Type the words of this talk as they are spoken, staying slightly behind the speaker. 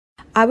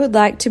I would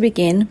like to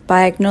begin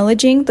by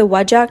acknowledging the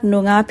Whadjuk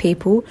Noongar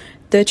people,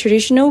 the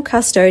traditional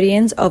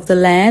custodians of the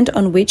land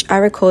on which I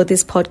record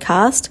this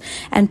podcast,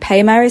 and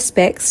pay my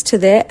respects to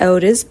their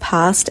elders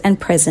past and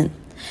present.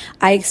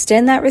 I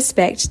extend that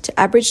respect to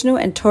Aboriginal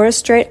and Torres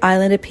Strait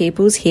Islander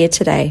peoples here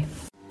today.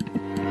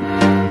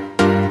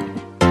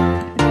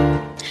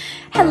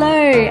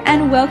 Hello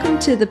and welcome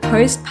to the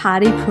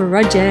Post-Party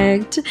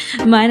Project.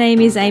 My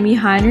name is Amy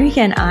Heinrich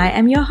and I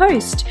am your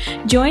host.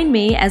 Join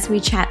me as we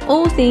chat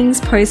all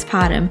things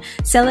postpartum,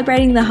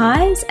 celebrating the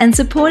highs and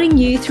supporting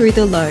you through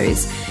the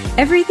lows.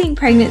 Everything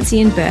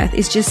pregnancy and birth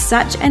is just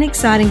such an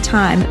exciting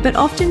time, but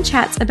often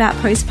chats about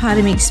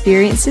postpartum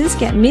experiences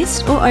get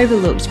missed or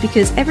overlooked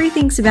because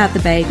everything's about the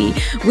baby,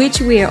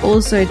 which we are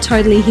also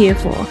totally here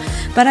for.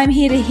 But I'm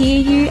here to hear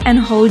you and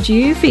hold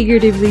you,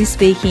 figuratively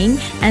speaking,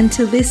 and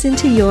to listen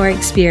to your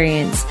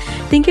experience.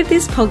 Think of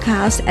this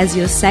podcast as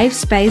your safe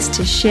space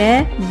to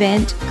share,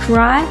 vent,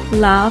 cry,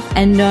 laugh,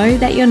 and know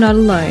that you're not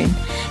alone.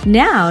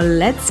 Now,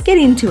 let's get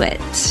into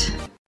it.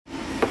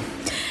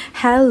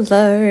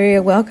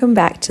 Hello, welcome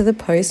back to the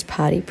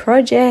Post-Party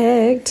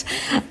Project.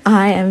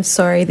 I am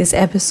sorry this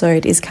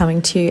episode is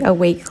coming to you a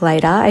week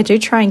later. I do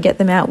try and get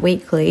them out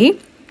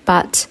weekly,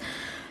 but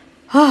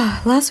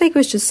last week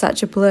was just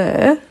such a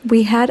blur.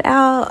 We had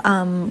our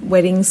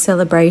wedding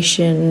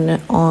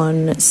celebration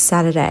on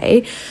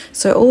Saturday.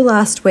 So all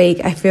last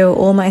week, I feel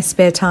all my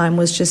spare time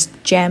was just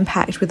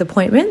jam-packed with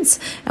appointments.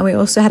 And we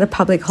also had a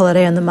public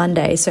holiday on the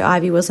Monday. So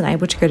Ivy wasn't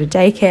able to go to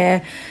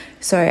daycare.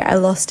 So I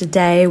lost a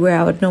day where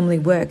I would normally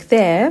work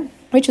there,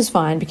 which was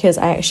fine because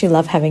I actually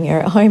love having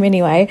her at home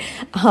anyway.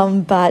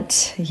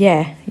 But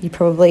yeah, you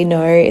probably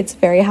know it's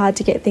very hard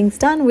to get things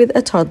done with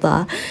a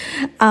toddler.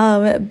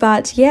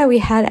 But yeah, we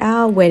had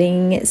our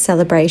wedding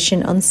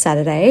celebration on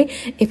Saturday.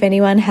 If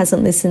anyone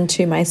hasn't listened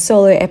to my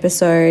solo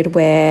episode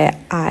where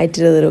I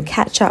did a little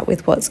catch up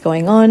with what's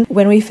going on,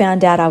 when we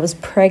found out I was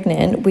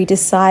pregnant, we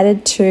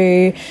decided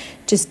to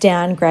just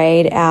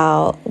downgrade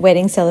our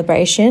wedding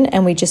celebration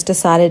and we just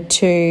decided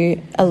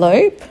to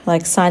elope,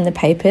 like sign the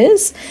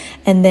papers.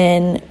 And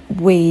then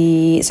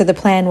so the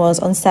plan was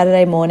on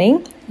Saturday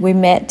morning, we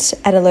met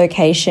at a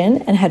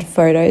location and had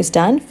photos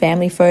done,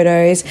 family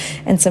photos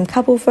and some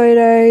couple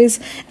photos.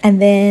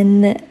 And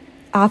then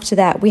after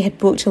that, we had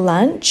booked a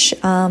lunch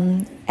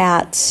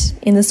out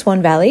in the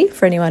Swan Valley,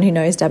 for anyone who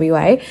knows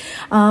WA,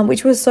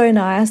 which was so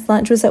nice.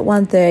 Lunch was at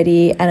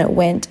 1:30 and it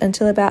went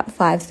until about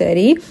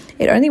 5:30.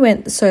 It only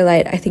went so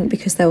late, I think,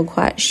 because they were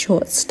quite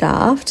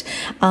short-staffed,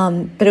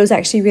 but it was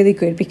actually really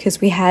good because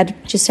we had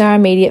just our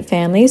immediate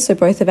family, so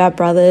both of our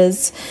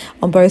brothers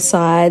on both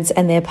sides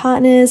and their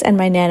partners, and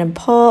my nan and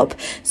pop.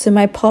 So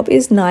my pop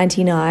is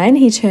 99.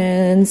 He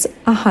turns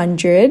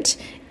 100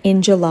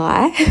 in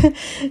July.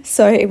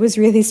 So it was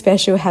really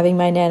special having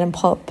my nan and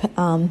pop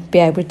be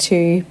able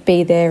to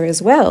be there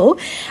as well.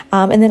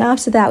 And then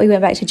after that, we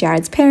went back to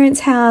Jared's parents'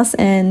 house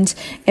and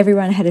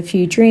everyone had a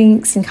few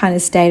drinks and kind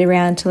of stayed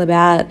around till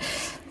about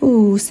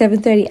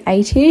 7:30,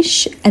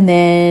 8-ish. And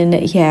then,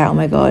 yeah, oh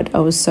my God, I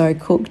was so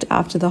cooked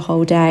after the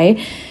whole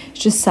day.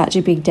 It's just such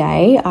a big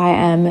day. I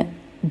am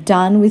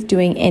done with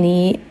doing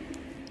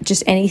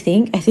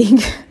anything, I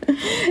think.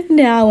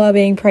 Now while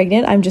being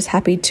pregnant, I'm just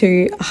happy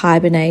to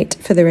hibernate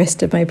for the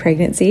rest of my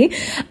pregnancy.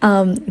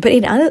 But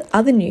in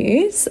other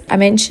news, I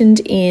mentioned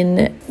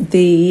in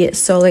the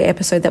solo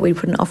episode that we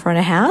put an offer on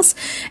a house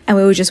and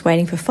we were just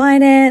waiting for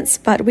finance,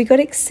 but we got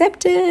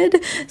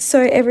accepted.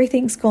 So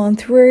everything's gone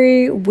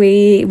through.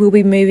 We will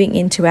be moving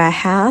into our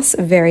house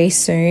very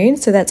soon.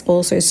 So that's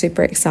also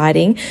super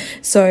exciting.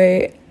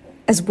 So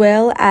as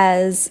well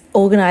as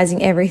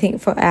organising everything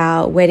for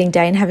our wedding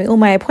day and having all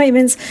my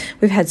appointments,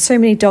 we've had so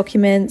many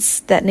documents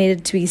that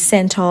needed to be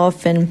sent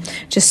off and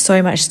just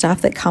so much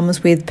stuff that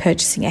comes with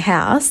purchasing a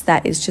house.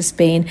 That has just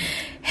been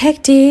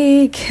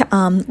hectic.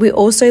 We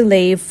also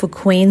leave for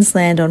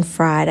Queensland on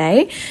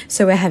Friday.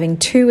 So we're having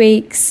 2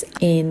 weeks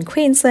in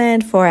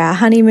Queensland for our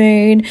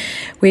honeymoon,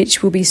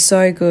 which will be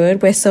so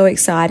good. We're so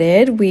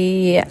excited.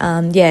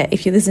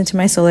 If you listen to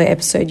my solo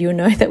episode, you'll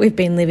know that we've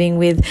been living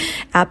with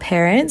our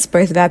parents,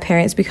 both of our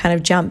parents. We kind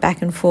of jump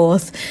back and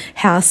forth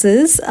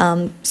houses.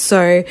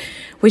 So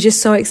we're just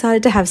so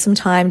excited to have some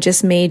time,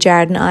 just me,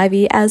 Jared and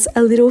Ivy as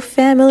a little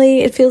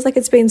family. It feels like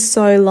it's been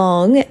so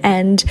long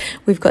and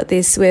we've got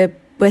this, we're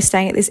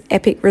staying at this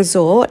epic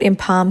resort in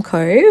Palm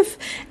Cove.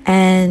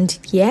 And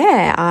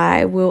yeah,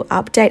 I will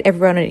update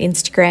everyone on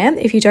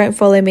Instagram. If you don't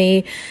follow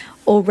me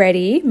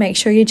already, make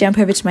sure you jump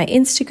over to my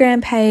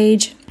Instagram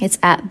page. It's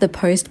at the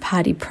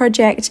Post-Party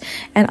Project,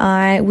 and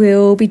I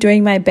will be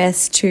doing my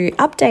best to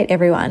update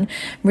everyone. I'm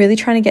really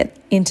trying to get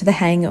into the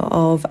hang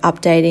of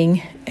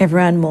updating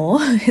everyone more.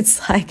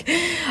 It's like,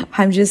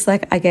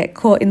 I get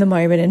caught in the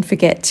moment and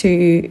forget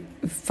to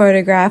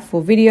photograph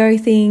or video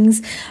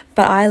things,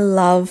 but I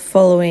love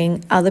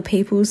following other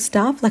people's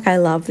stuff. Like I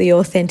love the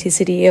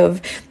authenticity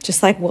of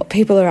just like what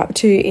people are up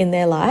to in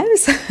their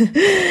lives.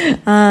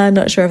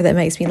 Not sure if that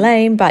makes me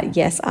lame, but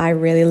yes, I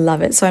really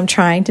love it. So I'm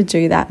trying to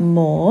do that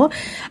more.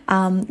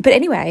 But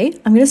anyway,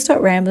 I'm going to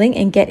stop rambling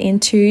and get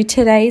into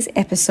today's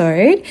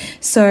episode.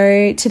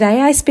 So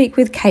today I speak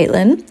with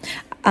Caitlin.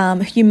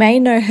 You may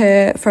know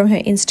her from her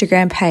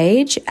Instagram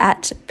page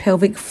at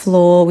Pelvic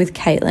Floor with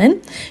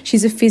Caitlin.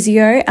 She's a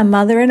physio, a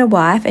mother and a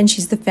wife, and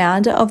she's the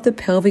founder of the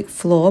Pelvic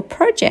Floor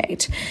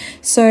Project.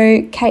 So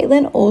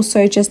Caitlin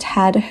also just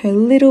had her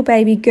little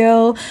baby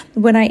girl.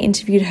 When I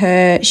interviewed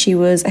her, she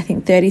was, I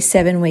think,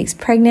 37 weeks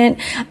pregnant.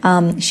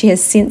 She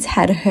has since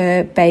had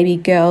her baby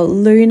girl,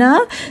 Luna.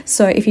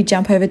 So if you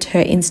jump over to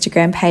her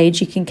Instagram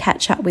page, you can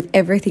catch up with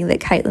everything that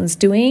Caitlin's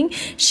doing.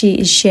 She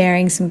is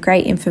sharing some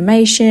great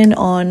information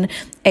on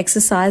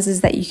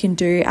exercises that you can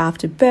do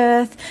after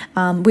birth.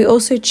 We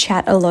also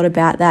chat a lot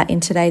about that in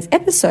today's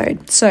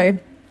episode. So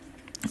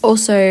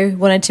also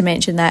wanted to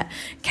mention that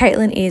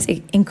Caitlin is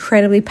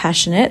incredibly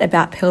passionate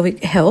about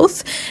pelvic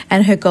health,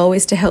 and her goal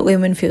is to help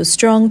women feel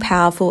strong,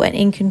 powerful, and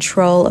in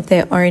control of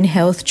their own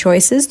health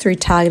choices through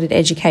targeted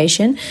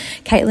education.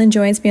 Caitlin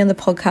joins me on the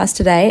podcast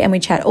today, and we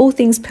chat all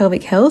things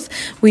pelvic health.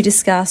 We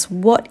discuss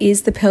what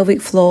is the pelvic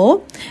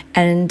floor,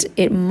 and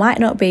it might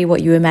not be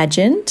what you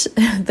imagined.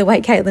 The way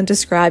Caitlin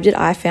described it,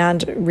 I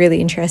found really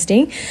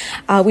interesting.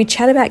 We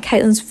chat about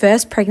Caitlin's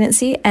first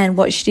pregnancy and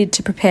what she did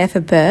to prepare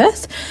for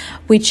birth.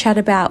 We chat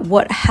about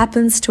what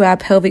happens to our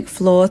pelvic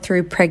floor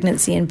through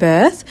pregnancy and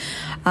birth,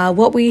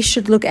 what we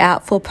should look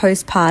out for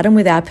postpartum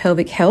with our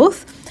pelvic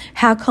health,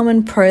 how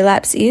common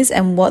prolapse is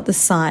and what the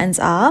signs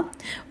are,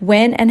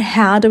 when and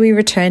how do we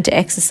return to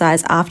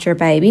exercise after a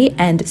baby,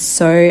 and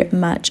so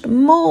much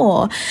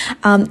more.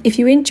 If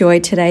you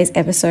enjoyed today's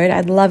episode,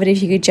 I'd love it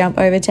if you could jump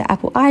over to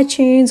Apple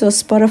iTunes or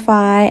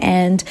Spotify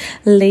and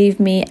leave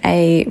me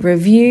a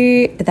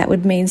review. That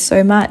would mean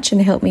so much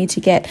and help me to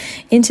get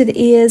into the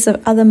ears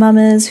of other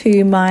mamas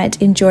who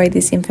might enjoy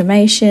this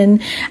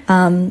information.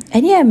 And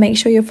yeah, make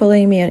sure you're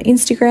following me on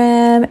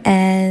Instagram.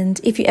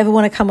 And if you ever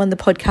want to come on the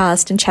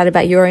podcast and chat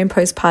about your own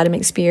postpartum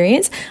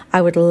experience,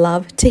 I would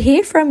love to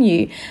hear from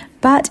you.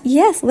 But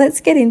yes,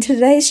 let's get into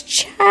today's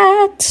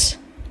chat.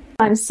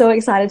 I'm so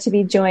excited to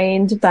be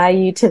joined by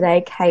you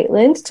today,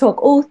 Caitlin, to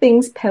talk all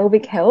things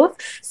pelvic health.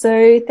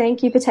 So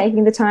thank you for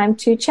taking the time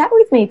to chat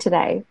with me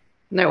today.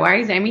 No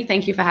worries, Amy.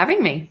 Thank you for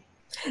having me.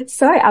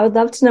 So I would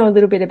love to know a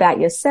little bit about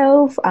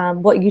yourself,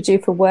 what you do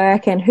for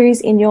work, and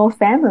who's in your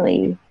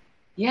family.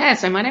 Yeah,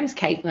 so my name is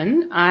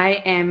Caitlin. I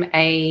am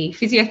a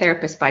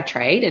physiotherapist by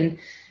trade and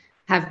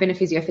have been a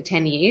physio for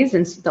 10 years,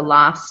 and the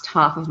last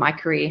half of my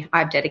career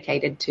I've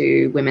dedicated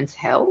to women's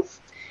health,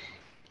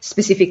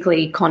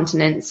 specifically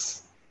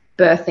continence,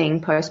 birthing,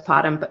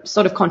 postpartum, but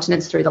sort of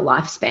continence through the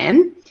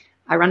lifespan.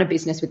 I run a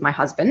business with my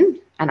husband,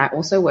 and I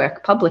also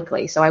work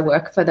publicly. So I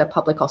work for the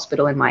public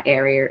hospital in my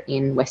area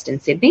in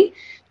Western Sydney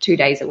 2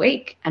 days a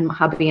week, and my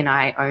hubby and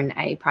I own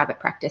a private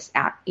practice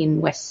out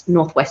in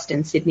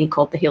northwestern Sydney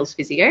called the Hills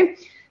Physio.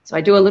 So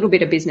I do a little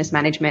bit of business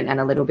management and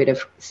a little bit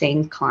of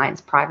seeing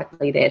clients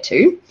privately there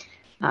too.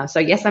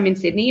 So yes, I'm in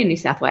Sydney in New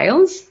South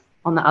Wales,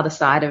 on the other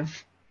side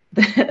of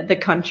the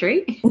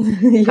country,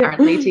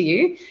 currently to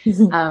you.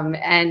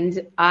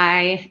 And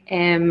I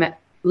am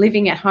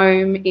living at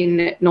home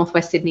in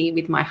northwest Sydney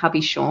with my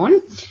hubby,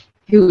 Sean,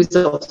 who is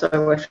also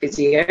a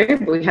physio.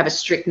 We have a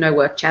strict no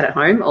work chat at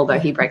home, although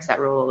he breaks that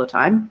rule all the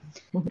time.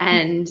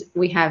 And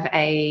we have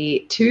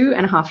a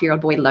 2.5-year-old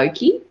boy,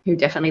 Loki, who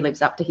definitely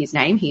lives up to his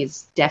name. He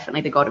is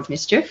definitely the god of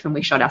mischief, and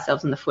we shot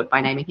ourselves in the foot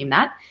by naming him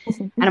that.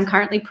 And I'm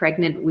currently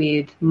pregnant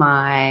with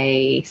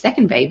my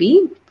second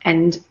baby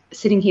and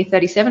sitting here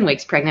 37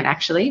 weeks pregnant,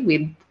 actually,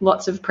 with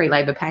lots of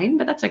pre-labor pain,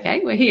 but that's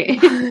okay. We're here.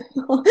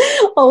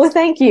 Oh, well,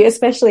 thank you.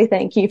 Especially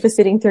thank you for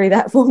sitting through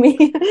that for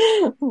me.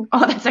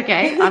 Oh, that's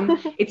okay.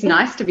 It's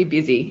nice to be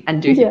busy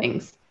and do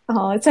things.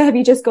 Oh, so have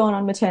you just gone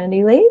on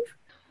maternity leave?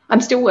 I'm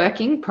still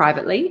working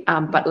privately,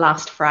 but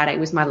last Friday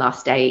was my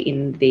last day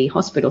in the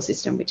hospital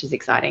system, which is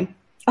exciting.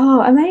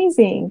 Oh,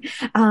 amazing.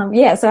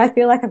 So I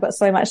feel like I've got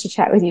so much to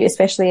chat with you,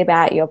 especially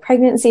about your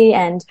pregnancy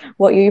and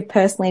what you've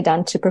personally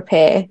done to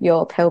prepare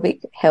your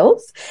pelvic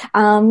health.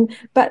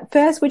 But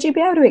first, would you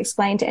be able to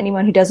explain to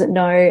anyone who doesn't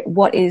know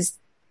what is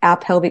our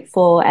pelvic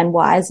floor and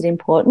why is it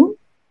important?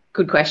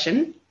 Good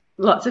question.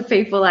 Lots of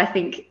people, I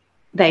think,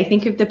 they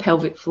think of the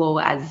pelvic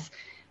floor as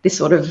this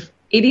sort of,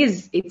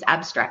 it's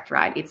abstract,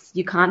 right?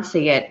 You can't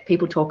see it.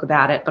 People talk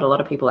about it, but a lot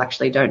of people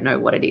actually don't know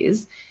what it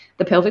is.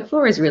 The pelvic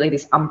floor is really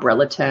this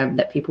umbrella term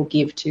that people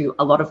give to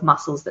a lot of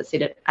muscles that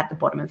sit at the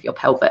bottom of your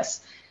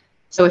pelvis.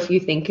 So if you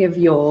think of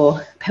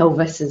your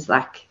pelvis as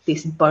like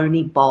this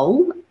bony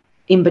bowl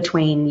in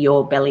between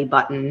your belly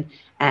button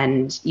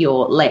and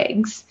your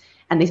legs,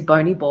 and this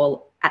bony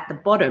ball at the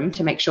bottom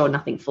to make sure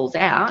nothing falls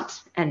out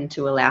and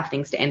to allow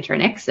things to enter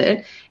and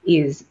exit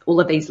is all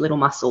of these little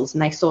muscles.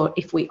 And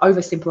if we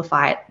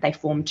oversimplify it, they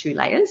form two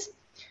layers.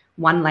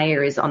 One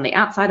layer is on the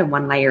outside and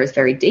one layer is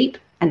very deep.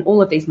 And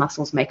all of these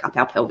muscles make up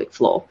our pelvic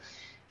floor.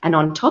 And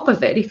on top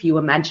of it, if you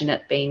imagine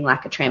it being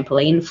like a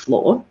trampoline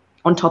floor,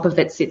 on top of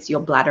it sits your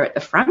bladder at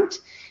the front.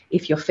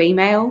 If you're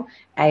female,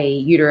 a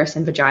uterus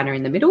and vagina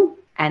in the middle,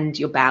 and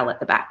your bowel at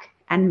the back.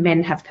 And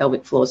men have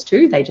pelvic floors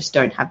too. They just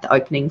don't have the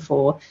opening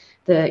for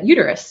the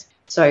uterus.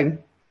 So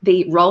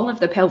the role of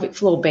the pelvic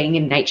floor being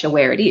in nature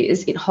where it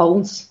is, it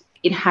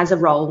has a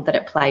role that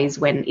it plays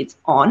when it's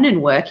on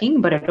and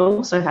working, but it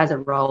also has a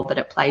role that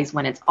it plays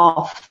when it's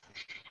off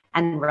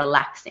and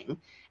relaxing.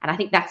 And I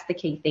think that's the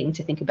key thing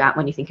to think about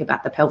when you think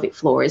about the pelvic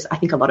floor. Is I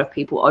think a lot of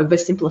people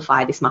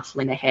oversimplify this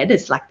muscle in their head.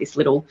 It's like this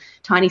little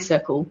tiny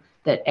circle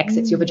that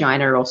exits your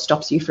vagina or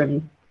stops you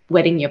from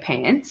wetting your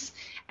pants,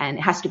 and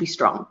it has to be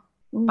strong.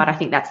 But I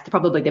think that's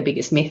probably the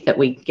biggest myth that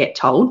we get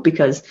told,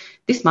 because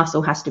this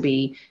muscle has to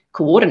be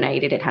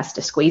coordinated. It has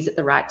to squeeze at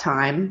the right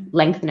time,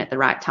 lengthen at the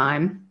right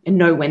time, and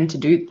know when to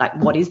do, like,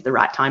 what is the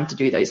right time to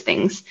do those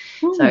things.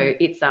 So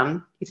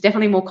it's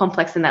definitely more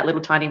complex than that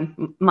little tiny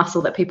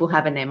muscle that people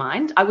have in their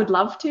mind. I would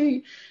love to,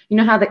 you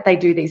know how that they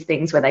do these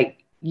things where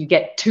you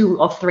get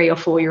 2 or 3 or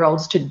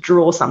 4-year-olds to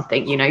draw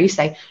something, you know, you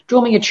say,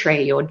 draw me a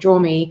tree or draw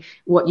me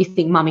what you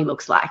think mummy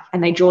looks like.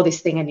 And they draw this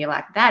thing and you're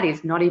like, that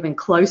is not even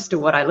close to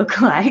what I look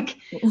like.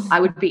 I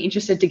would be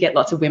interested to get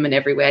lots of women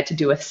everywhere to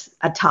do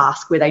a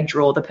task where they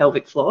draw the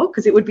pelvic floor,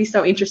 because it would be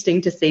so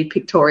interesting to see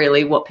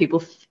pictorially what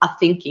people are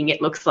thinking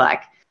it looks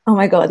like. Oh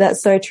my God,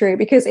 that's so true.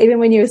 Because even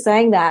when you were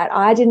saying that,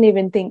 I didn't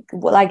even think,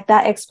 like,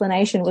 that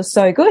explanation was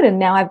so good. And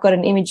now I've got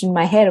an image in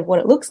my head of what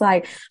it looks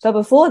like. But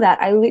before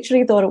that, I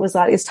literally thought it was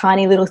like this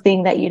tiny little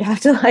thing that you'd have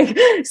to like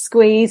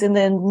squeeze and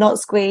then not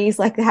squeeze,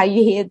 like how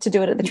you hear to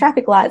do it at the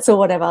traffic lights or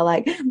whatever.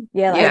 Like,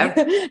 yeah.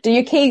 Do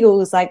your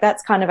Kegels. Like,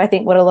 that's kind of, I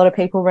think, what a lot of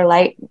people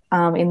relate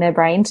in their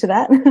brain to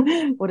that,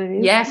 what it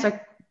is. Yeah. So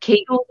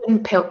Kegel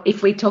and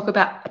if we talk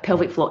about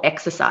pelvic floor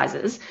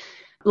exercises,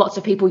 lots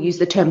of people use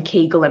the term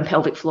Kegel and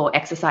pelvic floor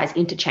exercise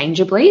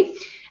interchangeably.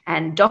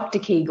 And Dr.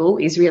 Kegel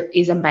is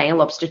a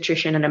male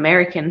obstetrician, an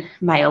American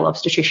male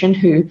obstetrician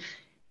who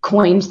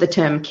coined the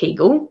term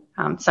Kegel.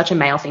 Such a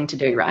male thing to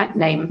do, right?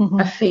 Name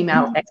a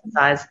female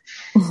exercise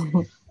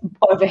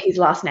over his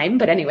last name.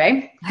 But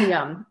anyway,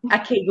 a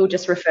Kegel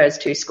just refers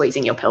to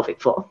squeezing your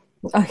pelvic floor.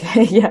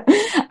 Okay, yeah.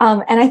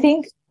 And I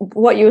think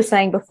what you were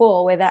saying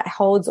before, where that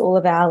holds all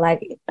of our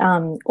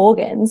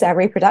organs, our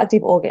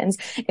reproductive organs,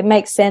 it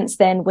makes sense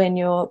then when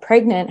you're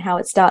pregnant, how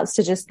it starts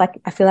to just like,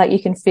 I feel like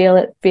you can feel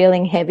it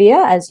feeling heavier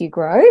as you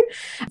grow.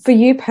 For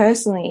you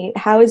personally,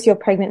 how is your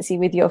pregnancy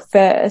with your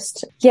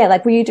first? Yeah,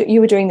 like you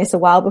were doing this a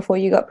while before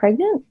you got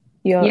pregnant?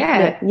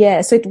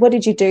 Yeah. So what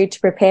did you do to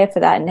prepare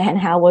for that, and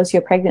how was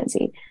your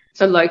pregnancy?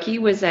 So Loki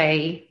was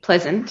a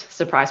pleasant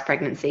surprise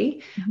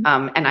pregnancy.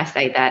 And I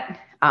say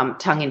that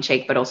tongue in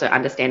cheek, but also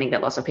understanding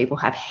that lots of people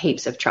have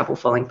heaps of trouble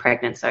falling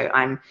pregnant. So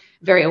I'm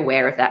very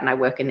aware of that. And I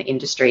work in the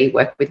industry,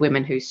 work with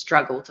women who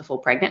struggle to fall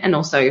pregnant, and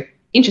also,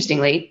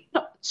 interestingly,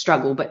 not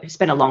struggle, but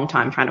spend a long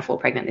time trying to fall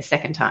pregnant this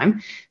second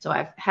time. So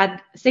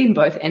I've seen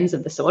both ends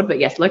of the sword, but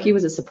yes, Loki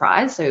was a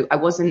surprise. So I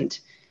wasn't,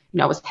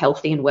 I was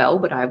healthy and well,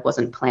 but I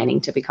wasn't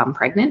planning to become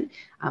pregnant.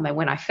 And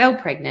when I fell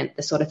pregnant,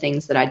 the sort of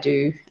things that I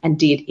do and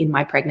did in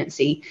my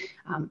pregnancy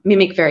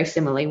mimic very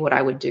similarly what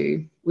I would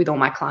do with all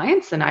my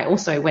clients. And I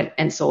also went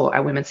and saw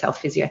a women's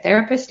health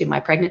physiotherapist in my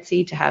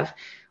pregnancy to have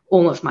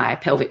all of my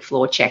pelvic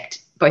floor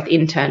checked, both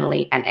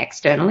internally and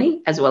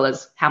externally, as well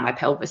as how my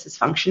pelvis is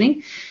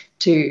functioning,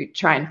 to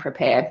try and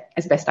prepare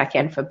as best I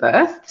can for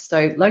birth. So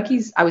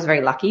I was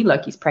very lucky.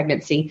 Loki's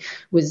pregnancy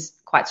was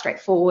quite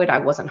straightforward. I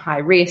wasn't high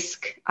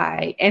risk.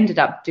 I ended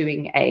up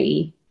doing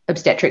a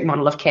obstetric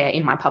model of care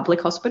in my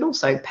public hospital,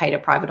 so paid a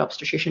private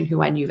obstetrician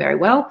who I knew very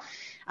well,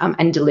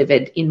 and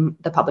delivered in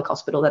the public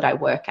hospital that I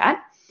work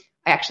at.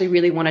 I actually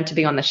really wanted to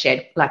be on the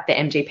shed, like the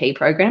MGP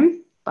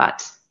program,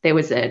 but there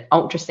was an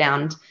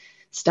ultrasound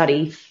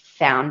study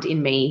found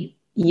in me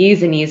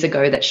years and years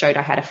ago that showed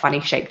I had a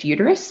funny shaped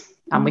uterus.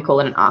 We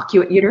call it an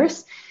arcuate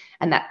uterus.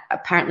 And that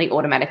apparently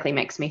automatically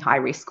makes me high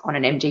risk on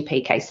an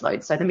MGP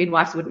caseload. So the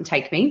midwives wouldn't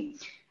take me.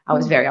 I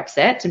was very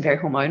upset and very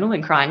hormonal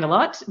and crying a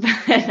lot.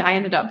 But I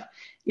ended up,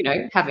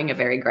 having a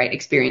very great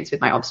experience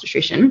with my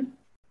obstetrician.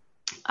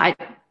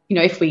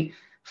 If we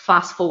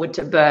fast forward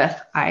to birth,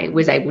 I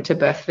was able to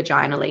birth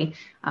vaginally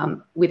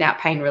without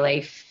pain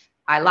relief.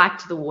 I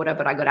liked the water,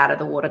 but I got out of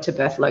the water to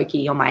birth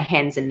Loki on my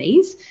hands and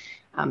knees,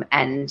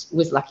 and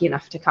was lucky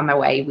enough to come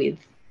away with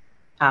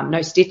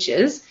no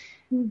stitches.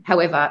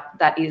 However,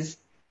 that is,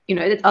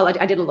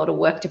 I did a lot of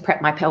work to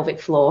prep my pelvic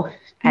floor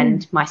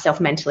and myself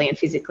mentally and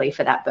physically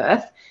for that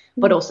birth,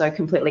 but also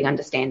completely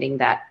understanding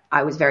that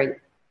I was very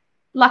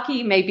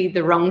lucky, maybe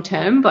the wrong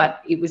term,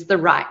 but it was the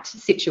right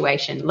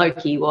situation.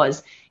 Loki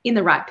was in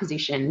the right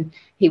position.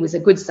 He was a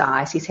good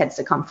size. His head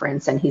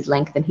circumference and his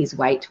length and his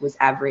weight was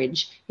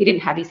average. He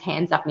didn't have his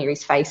hands up near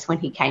his face when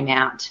he came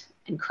out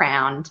and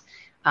crowned,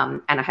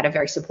 and I had a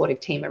very supportive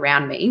team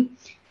around me.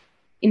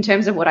 In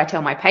terms of what I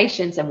tell my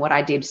patients and what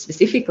I did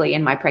specifically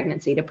in my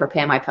pregnancy to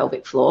prepare my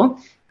pelvic floor,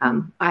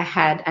 I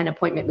had an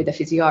appointment with a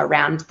physio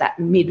around that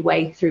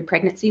midway through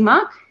pregnancy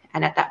mark.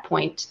 And at that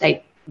point,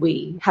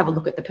 we have a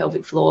look at the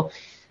pelvic floor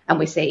and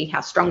we see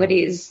how strong it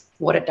is,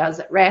 what it does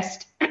at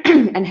rest,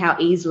 and how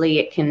easily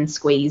it can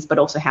squeeze, but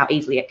also how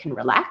easily it can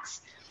relax.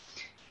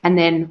 And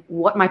then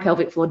what my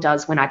pelvic floor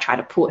does when I try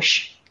to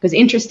push. Because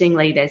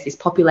interestingly, there's this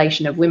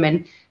population of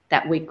women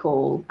that we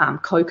call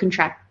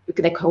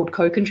they're called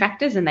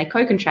co-contractors, and they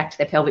co-contract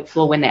their pelvic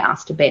floor when they're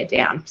asked to bear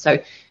down. So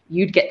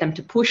you'd get them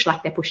to push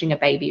like they're pushing a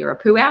baby or a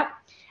poo out,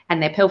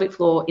 and their pelvic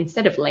floor,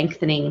 instead of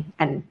lengthening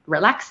and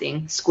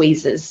relaxing,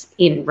 squeezes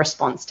in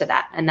response to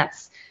that. And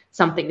that's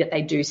something that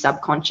they do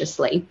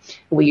subconsciously.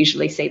 We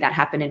usually see that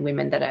happen in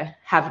women that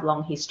have a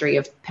long history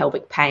of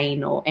pelvic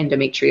pain or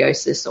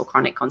endometriosis or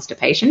chronic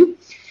constipation.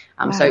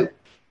 Wow. So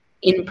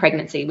in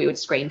pregnancy, we would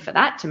screen for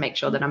that to make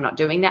sure that I'm not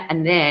doing that.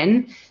 And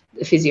then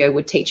the physio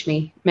would teach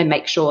me and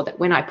make sure that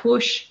when I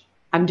push,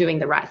 I'm doing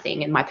the right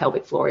thing and my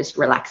pelvic floor is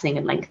relaxing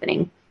and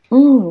lengthening. I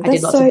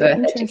did lots of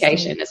birth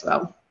education as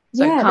well.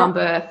 So calm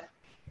birth.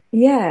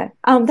 Yeah,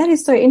 that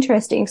is so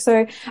interesting.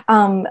 So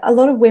a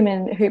lot of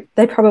women who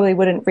they probably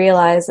wouldn't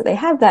realize that they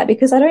have that,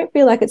 because I don't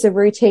feel like it's a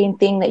routine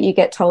thing that you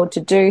get told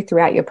to do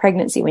throughout your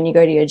pregnancy when you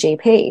go to your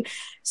GP.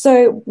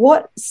 So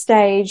what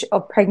stage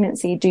of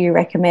pregnancy do you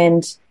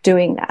recommend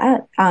doing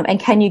that? And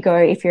can you go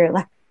if you're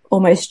like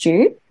almost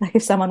due? Like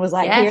if someone was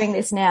like hearing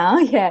this now,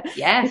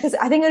 because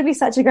I think it would be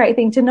such a great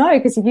thing to know,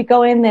 because if you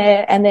go in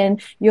there and then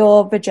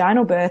your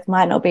vaginal birth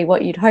might not be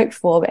what you'd hoped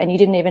for, and you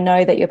didn't even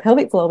know that your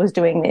pelvic floor was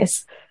doing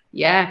this.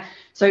 Yeah.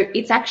 So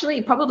it's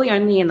actually probably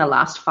only in the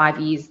last 5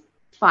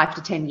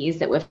 to 10 years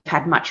that we've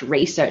had much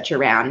research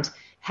around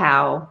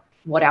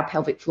what our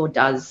pelvic floor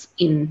does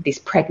in this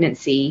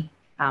pregnancy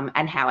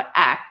and how it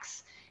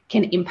acts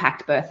can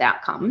impact birth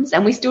outcomes.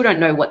 And we still don't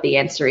know what the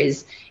answer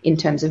is in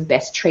terms of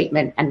best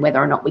treatment and whether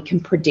or not we can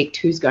predict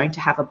who's going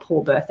to have a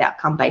poor birth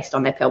outcome based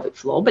on their pelvic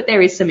floor. But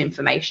there is some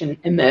information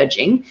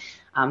emerging,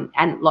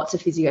 and lots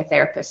of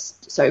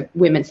physiotherapists, so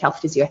women's health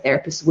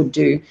physiotherapists, would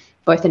do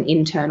both an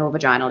internal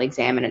vaginal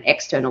exam and an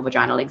external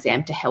vaginal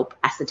exam to help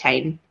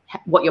ascertain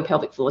what your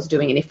pelvic floor is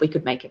doing and if we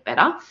could make it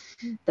better.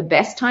 The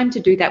best time to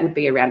do that would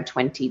be around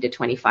 20 to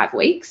 25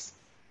 weeks,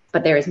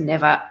 but it's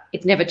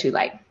never too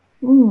late.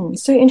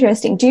 So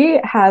interesting. Do you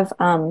have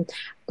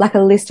like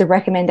a list of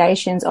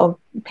recommendations of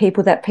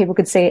people that people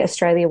could see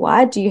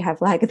Australia-wide? Do you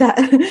have like that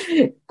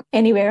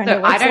anywhere on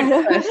your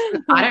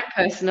website? I don't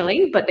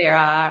personally, but there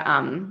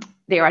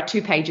are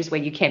 2 pages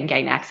where you can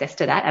gain access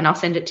to that, and I'll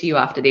send it to you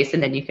after this,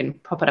 and then you can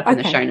pop it up in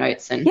the show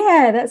notes, and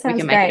that sounds we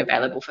can great. make it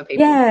available for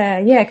people.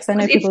 Because I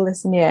know people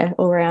listen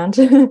all around.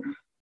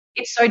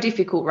 It's so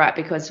difficult, right?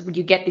 Because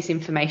you get this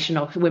information,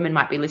 or women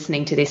might be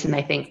listening to this and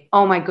they think,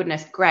 oh my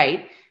goodness,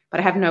 great, but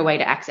I have no way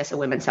to access a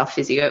women's health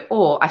physio,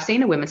 or I've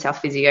seen a women's health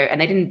physio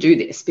and they didn't do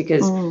this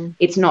because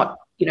it's not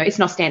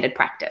standard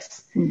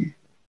practice.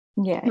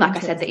 Like I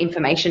said, the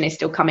information is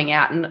still coming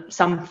out, and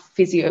some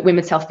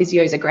women's health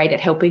physios are great at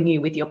helping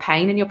you with your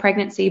pain in your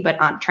pregnancy, but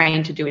aren't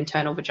trained to do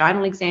internal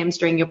vaginal exams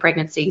during your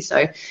pregnancy.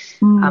 So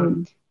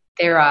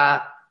there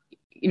are,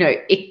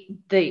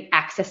 the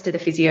access to the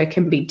physio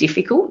can be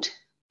difficult.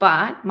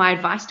 But my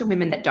advice to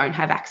women that don't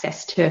have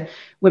access to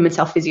women's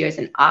health physios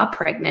and are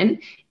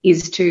pregnant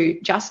is to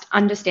just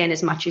understand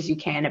as much as you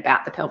can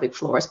about the pelvic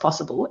floor as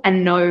possible,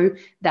 and know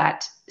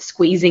that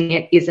squeezing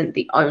it isn't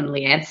the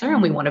only answer,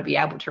 and we want to be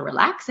able to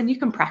relax, and you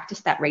can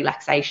practice that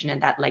relaxation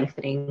and that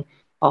lengthening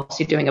whilst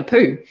you're doing a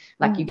poo.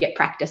 Like you get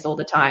practice all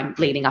the time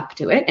leading up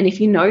to it. And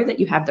if you know that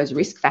you have those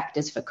risk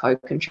factors for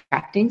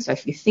co-contracting, so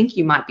if you think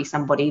you might be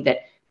somebody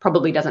that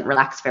probably doesn't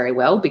relax very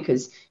well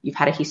because you've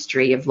had a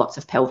history of lots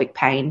of pelvic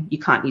pain, you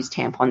can't use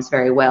tampons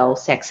very well,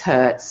 sex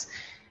hurts,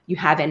 you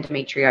have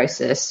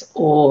endometriosis,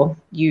 or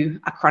you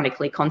are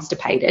chronically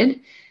constipated,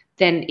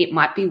 then it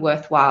might be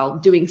worthwhile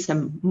doing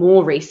some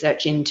more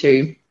research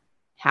into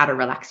how to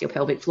relax your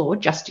pelvic floor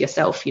just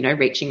yourself,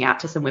 reaching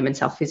out to some women's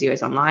health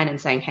physios online and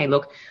saying, hey,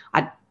 look,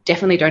 I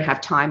definitely don't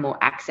have time or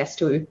access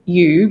to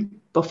you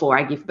before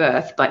I give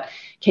birth, but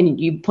can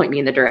you point me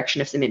in the direction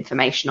of some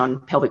information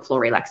on pelvic floor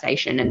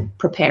relaxation and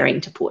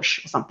preparing to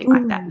push or something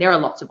like that? There are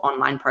lots of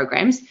online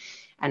programs.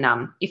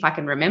 And if I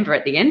can remember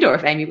at the end, or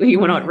if Amy, you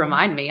want to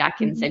remind me, I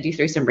can send you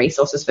through some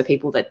resources for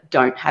people that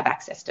don't have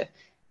access to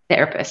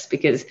therapists,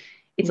 because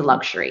it's a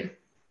luxury.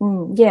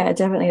 Yeah,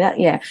 definitely.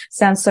 That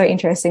sounds so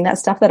interesting. That's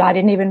stuff that I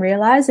didn't even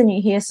realize. And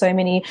you hear so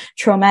many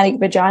traumatic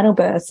vaginal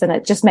births, and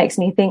it just makes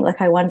me think,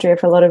 like, I wonder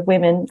if a lot of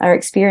women are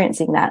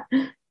experiencing that.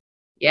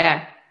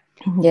 Yeah.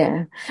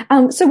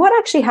 So what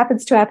actually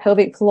happens to our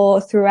pelvic floor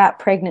throughout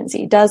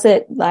pregnancy? Is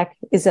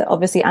it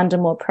obviously under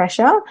more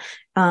pressure?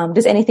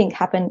 Does anything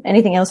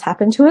else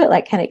happen to it?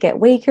 Like, can it get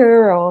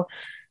weaker or?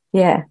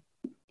 Yeah.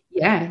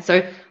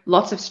 So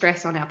lots of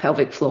stress on our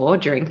pelvic floor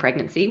during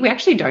pregnancy. We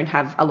actually don't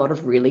have a lot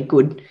of really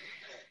good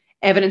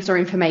evidence or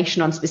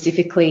information on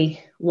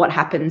specifically what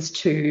happens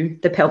to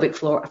the pelvic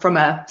floor from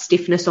a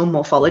stiffness or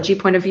morphology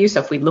point of view. So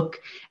if we look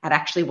at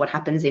actually what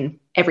happens in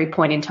every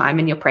point in time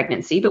in your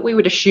pregnancy, but we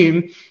would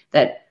assume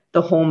that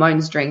the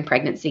hormones during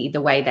pregnancy,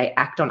 the way they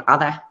act on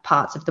other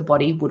parts of the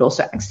body, would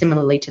also act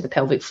similarly to the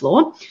pelvic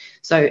floor.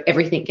 So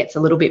everything gets a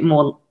little bit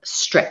more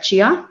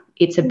stretchier.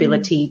 Its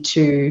ability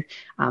to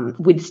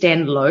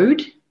withstand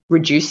load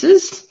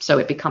reduces, so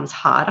it becomes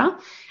harder.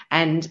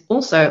 And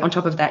also on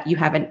top of that, you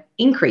have an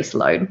increased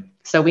load.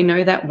 So we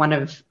know that one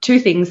of two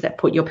things that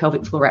put your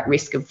pelvic floor at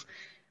risk of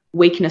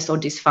weakness or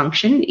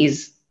dysfunction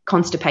is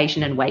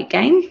constipation and weight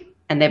gain.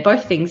 And they're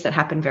both things that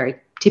happen very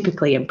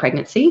typically in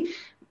pregnancy.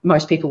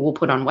 Most people will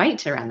put on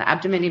weight around the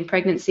abdomen in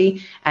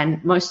pregnancy,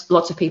 and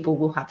lots of people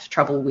will have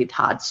trouble with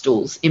hard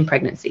stools in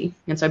pregnancy.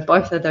 And so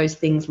both of those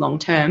things long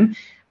term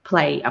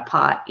play a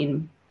part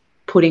in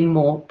putting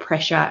more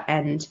pressure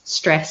and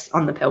stress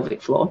on the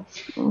pelvic floor.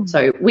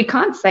 So we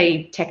can't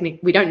say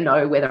we don't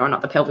know whether or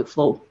not the pelvic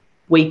floor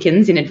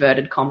weakens, in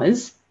inverted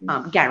commas,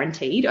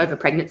 guaranteed over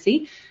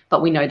pregnancy,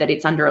 but we know that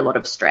it's under a lot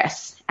of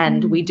stress.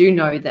 And we do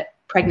know that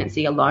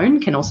pregnancy alone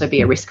can also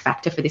be a risk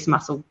factor for this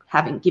muscle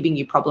giving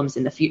you problems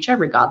in the future,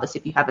 regardless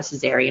if you have a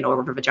cesarean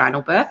or a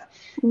vaginal birth,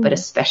 but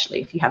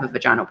especially if you have a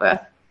vaginal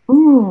birth.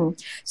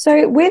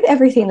 So with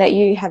everything that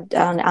you have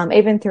done,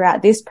 even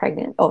throughout this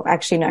we'll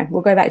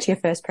go back to your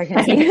first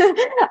pregnancy.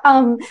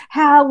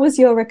 How was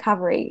your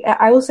recovery?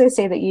 I also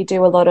see that you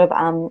do a lot of,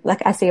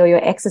 I see all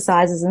your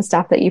exercises and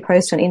stuff that you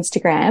post on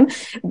Instagram.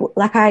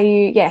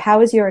 How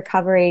was your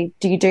recovery?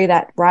 Do you do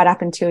that right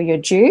up until you're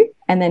due?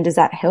 And then does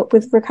that help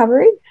with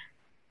recovery?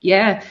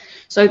 Yeah.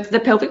 So the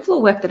pelvic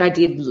floor work that I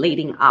did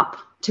leading up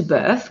to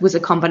birth was a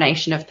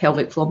combination of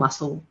pelvic floor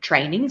muscle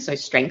training, so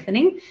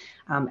strengthening.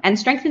 And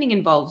strengthening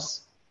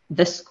involves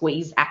the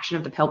squeeze action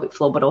of the pelvic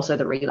floor, but also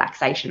the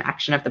relaxation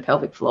action of the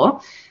pelvic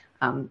floor.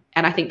 And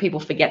I think people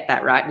forget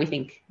that, right? We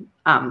think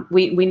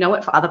we know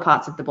it for other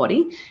parts of the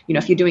body. You know,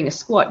 if you're doing a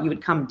squat, you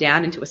would come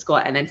down into a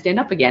squat and then stand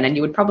up again, and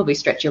you would probably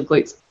stretch your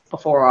glutes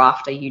before or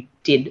after you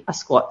did a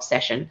squat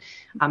session.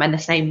 And the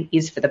same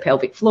is for the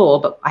pelvic floor,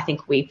 but I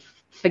think we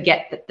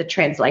forget that the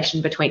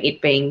translation between it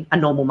being a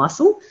normal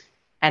muscle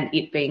and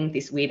it being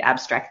this weird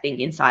abstract thing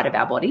inside of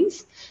our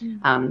bodies.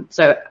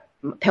 So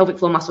pelvic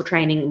floor muscle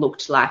training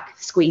looked like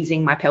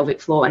squeezing my pelvic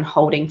floor and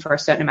holding for a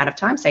certain amount of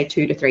time, say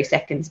 2 to 3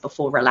 seconds,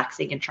 before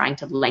relaxing and trying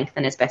to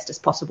lengthen as best as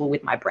possible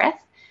with my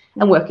breath,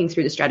 and working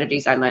through the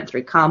strategies I learned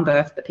through calm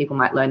birth, but people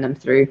might learn them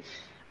through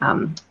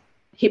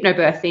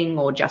hypnobirthing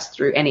or just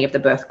through any of the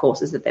birth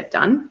courses that they've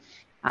done.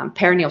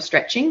 Perineal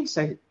stretching,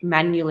 so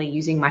manually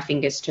using my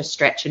fingers to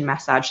stretch and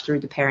massage through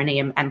the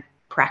perineum and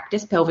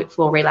practice pelvic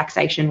floor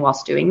relaxation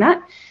whilst doing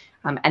that.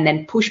 And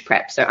then push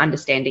prep, so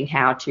understanding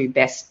how to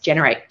best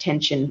generate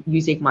tension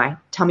using my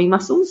tummy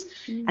muscles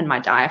and my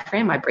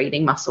diaphragm, my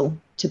breathing muscle,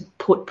 to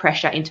put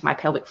pressure into my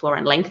pelvic floor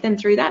and lengthen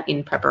through that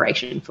in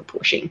preparation for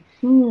pushing.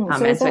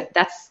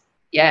 That's,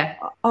 yeah.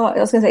 Oh, I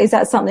was going to say, is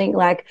that something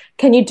like,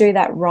 can you do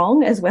that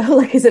wrong as well?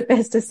 Like, is it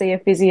best to see a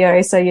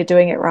physio so you're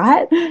doing it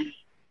right?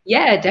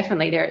 Yeah,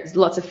 definitely. There's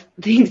lots of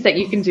things that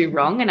you can do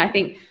wrong. And I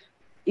think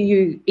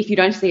if you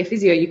don't see a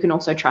physio, you can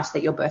also trust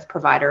that your birth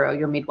provider or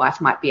your midwife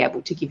might be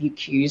able to give you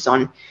cues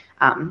on,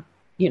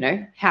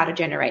 how to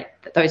generate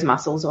those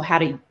muscles or how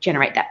to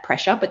generate that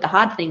pressure. But the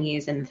hard thing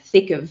is, in the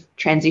thick of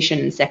transition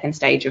and second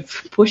stage of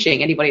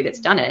pushing, anybody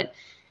that's done it,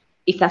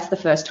 if that's the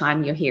first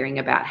time you're hearing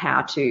about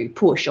how to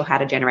push or how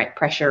to generate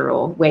pressure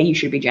or where you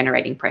should be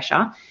generating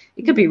pressure,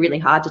 it could be really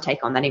hard to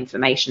take on that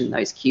information,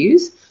 those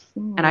cues.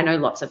 And I know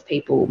lots of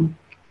people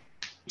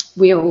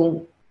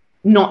will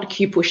not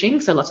cue pushing,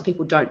 so lots of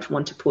people don't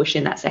want to push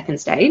in that second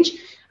stage,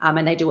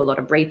 and they do a lot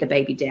of breathe the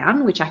baby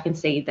down, which I can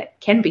see that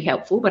can be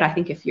helpful. But I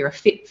think if you're a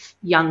fit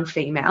young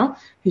female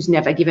who's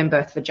never given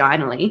birth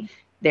vaginally,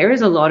 there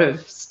is a lot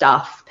of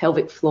stuff,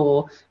 pelvic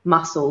floor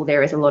muscle,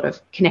 there is a lot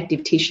of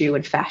connective tissue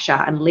and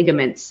fascia and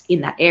ligaments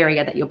in that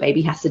area that your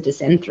baby has to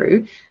descend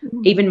through.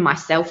 Even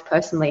myself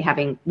personally,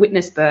 having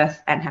witnessed birth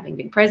and having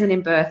been present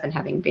in birth and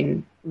having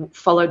been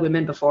followed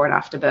women before and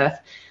after birth,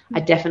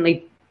 I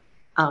definitely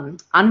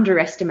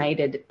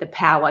underestimated the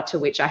power to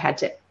which I had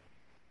to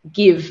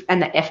give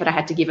and the effort I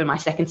had to give in my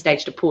second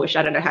stage to push.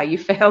 I don't know how you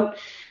felt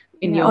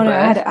in your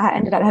birth. I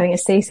ended up having a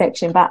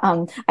C-section, but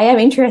I am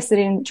interested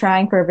in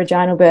trying for a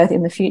vaginal birth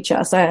in the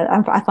future. So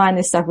I find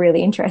this stuff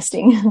really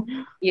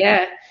interesting.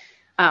 Yeah.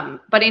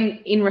 But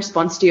in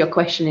response to your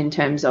question in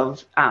terms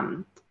of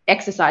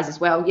exercise as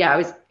well, I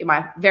was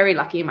very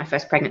lucky in my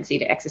first pregnancy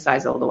to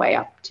exercise all the way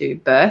up to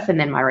birth, and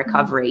then my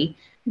recovery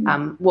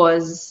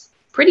was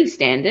pretty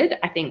standard.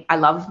 I think I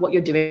love what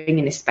you're doing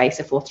in this space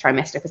of fourth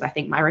trimester, because I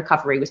think my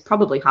recovery was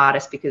probably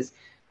hardest because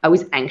I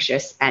was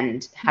anxious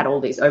and had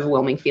all these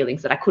overwhelming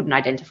feelings that I couldn't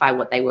identify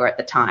what they were at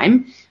the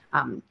time.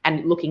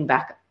 And looking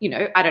back,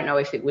 I don't know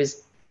if it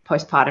was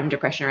postpartum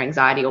depression or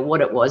anxiety or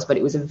what it was, but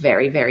it was a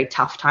very, very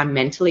tough time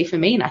mentally for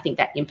me. And I think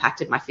that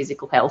impacted my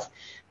physical health,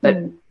 but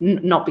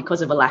not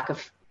because of a lack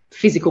of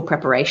physical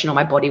preparation or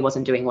my body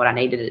wasn't doing what I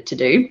needed it to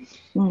do.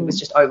 It was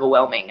just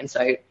overwhelming. And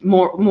so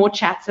more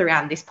chats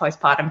around this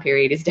postpartum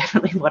period is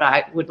definitely what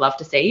I would love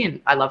to see.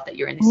 And I love that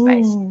you're in this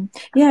space.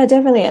 Yeah,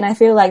 definitely. And I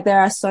feel like there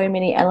are so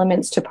many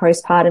elements to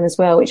postpartum as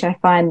well, which I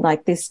find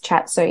like this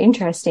chat so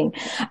interesting.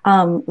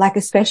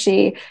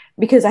 Especially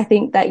because I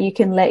think that you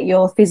can let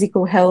your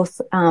physical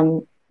health,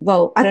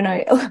 well, I don't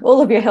know,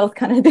 all of your health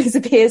kind of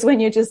disappears when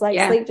you're just like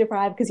sleep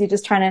deprived because you're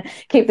just trying to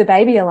keep the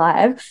baby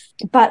alive.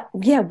 But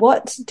yeah,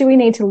 what do we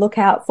need to look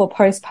out for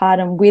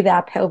postpartum with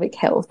our pelvic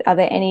health? Are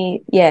there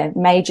any,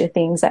 major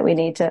things that we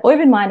need to, or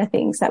even minor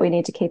things that we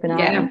need to keep an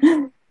eye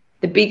on?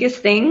 The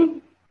biggest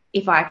thing,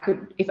 if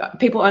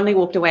people only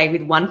walked away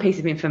with one piece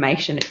of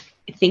information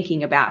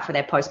thinking about for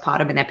their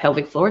postpartum and their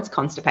pelvic floor, it's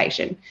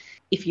constipation.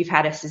 If you've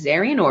had a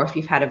cesarean or if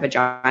you've had a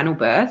vaginal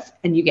birth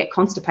and you get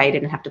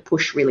constipated and have to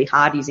push really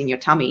hard using your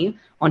tummy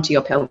onto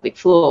your pelvic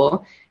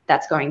floor,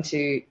 that's going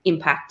to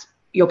impact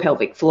your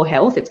pelvic floor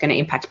health. It's going to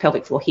impact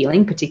pelvic floor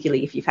healing,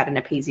 particularly if you've had an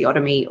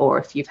episiotomy or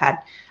if you've had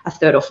a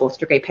 3rd or 4th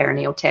degree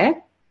perineal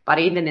tear. But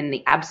even in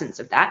the absence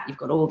of that, you've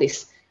got all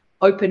this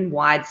open,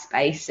 wide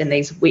space and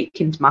these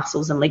weakened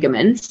muscles and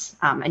ligaments,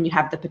 and you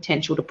have the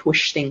potential to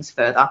push things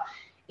further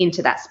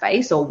into that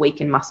space or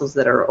weaken muscles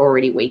that are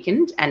already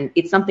weakened. And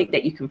it's something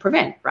that you can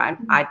prevent, right?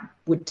 I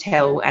would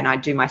tell, and I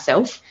do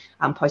myself,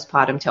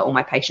 postpartum, tell all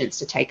my patients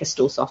to take a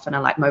stool softener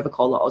like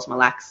Movicol or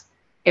Osmolax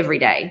every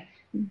day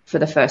for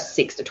the first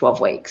 6 to 12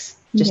 weeks,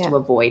 just to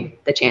avoid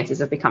the chances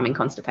of becoming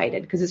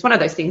constipated. Because it's one of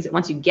those things that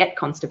once you get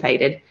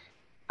constipated,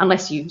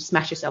 unless you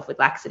smash yourself with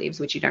laxatives,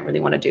 which you don't really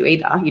want to do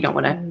either. You don't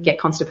want to get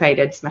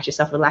constipated, smash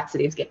yourself with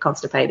laxatives, get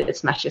constipated,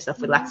 smash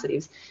yourself with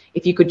laxatives.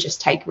 If you could just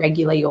take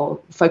regularly or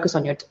focus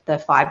on the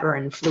fiber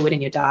and fluid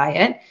in your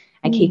diet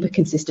and keep a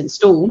consistent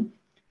stool,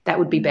 that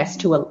would be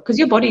best because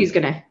your body is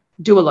going to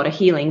do a lot of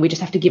healing. We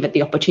just have to give it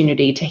the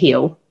opportunity to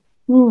heal.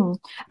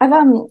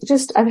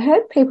 I've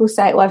heard people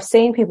say, I've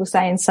seen people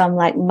say in some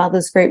like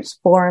mothers groups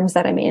forums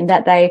that I'm in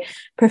that they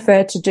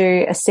prefer to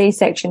do a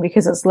C-section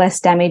because it's less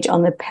damage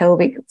on the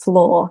pelvic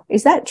floor.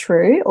 Is that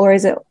true? Or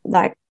is it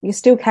like you're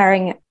still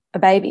carrying a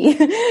baby?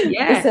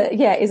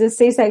 Is a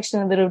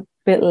C-section a little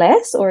bit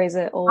less or is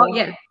it all?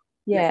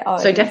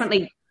 So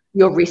definitely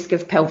your risk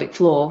of pelvic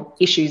floor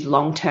issues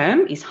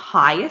long-term is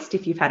highest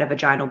if you've had a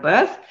vaginal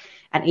birth,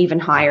 and even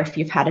higher if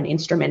you've had an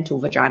instrumental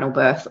vaginal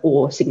birth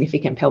or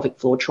significant pelvic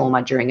floor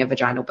trauma during a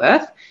vaginal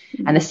birth.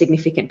 And the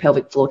significant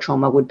pelvic floor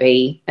trauma would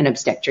be an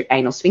obstetric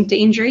anal sphincter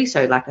injury,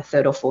 so like a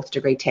 3rd or 4th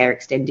degree tear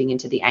extending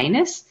into the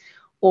anus,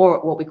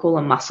 or what we call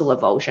a muscle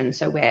avulsion,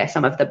 so where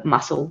some of the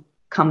muscle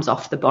comes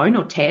off the bone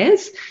or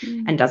tears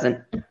and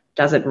doesn't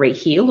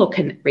reheal or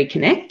can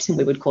reconnect, and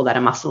we would call that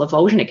a muscle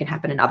avulsion. It can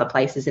happen in other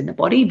places in the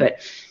body, but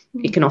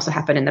it can also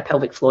happen in the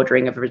pelvic floor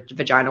during a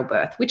vaginal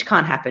birth, which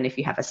can't happen if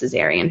you have a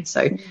cesarean.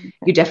 So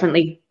you're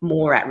definitely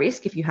more at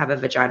risk if you have a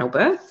vaginal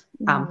birth,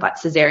 but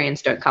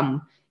cesareans don't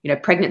come,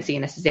 pregnancy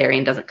in a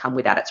cesarean doesn't come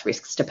without its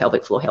risks to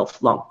pelvic floor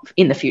health long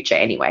in the future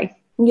anyway.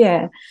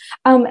 Yeah.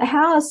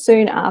 How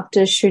soon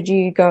after should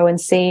you go and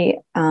see,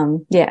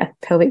 a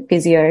pelvic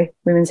physio,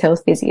 women's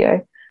health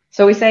physio?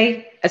 So we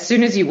say as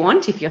soon as you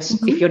want. If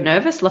you're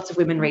nervous, lots of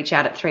women reach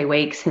out at 3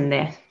 weeks and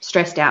they're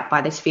stressed out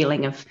by this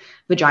feeling of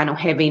vaginal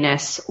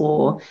heaviness,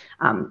 or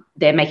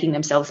they're making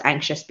themselves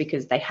anxious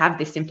because they have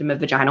this symptom of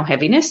vaginal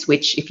heaviness,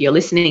 which, if you're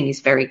listening, is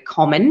very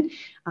common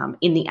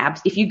in the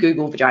abs. If you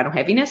Google vaginal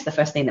heaviness, the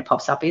first thing that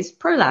pops up is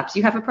prolapse.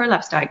 You have a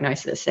prolapse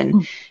diagnosis,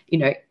 and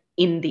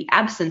in the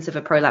absence of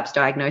a prolapse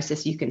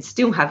diagnosis, you can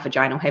still have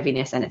vaginal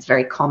heaviness, and it's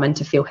very common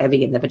to feel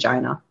heavy in the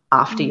vagina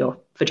after your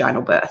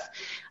vaginal birth.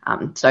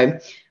 So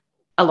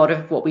a lot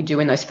of what we do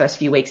in those first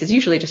few weeks is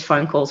usually just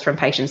phone calls from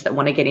patients that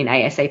want to get in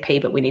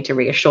ASAP, but we need to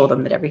reassure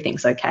them that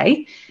everything's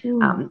okay.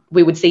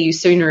 We would see you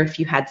sooner if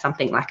you had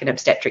something like an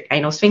obstetric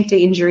anal sphincter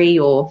injury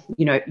or,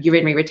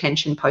 urinary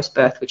retention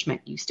post-birth, which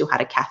meant you still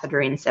had a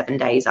catheter in 7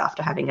 days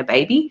after having a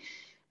baby.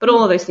 But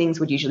all of those things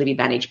would usually be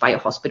managed by your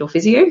hospital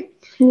physio.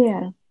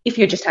 Yeah. If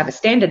you just have a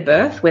standard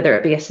birth, whether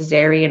it be a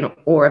cesarean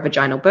or a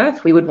vaginal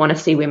birth, we would want to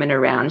see women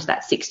around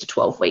that 6 to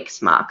 12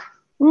 weeks mark.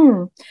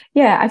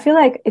 Yeah, I feel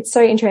like it's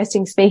so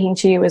interesting speaking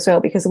to you as well,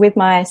 because with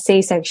my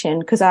C-section,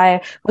 because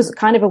I was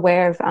kind of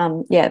aware of,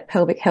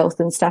 pelvic health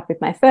and stuff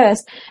with my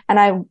first, and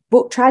I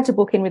tried to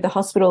book in with the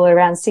hospital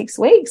around 6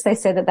 weeks. They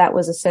said that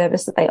was a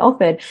service that they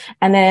offered.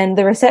 And then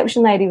the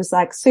reception lady was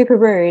like super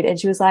rude, and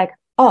she was like,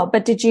 "Oh,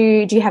 but do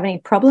you have any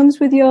problems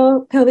with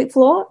your pelvic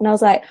floor?" And I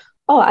was like,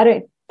 "Oh, I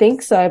don't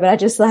think so, but I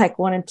just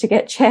wanted to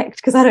get checked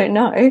because I don't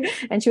know."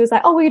 And she was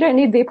like, "Oh, well, you don't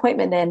need the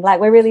appointment then.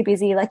 We're really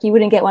busy. You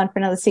wouldn't get one for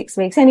another 6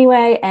 weeks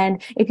anyway. And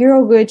if you're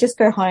all good, just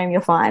go home. You're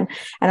fine."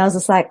 And I was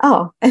just like,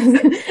 "Oh,"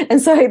 and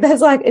so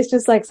that's it's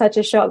just such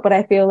a shock. But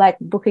I feel like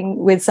booking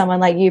with someone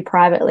like you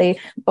privately,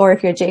 or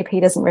if your GP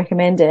doesn't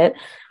recommend it,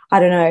 I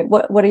don't know.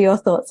 What are your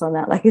thoughts on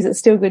that? Is it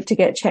still good to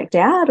get checked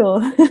out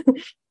or?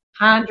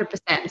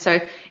 100%.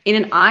 So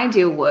in an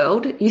ideal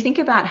world, you think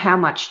about how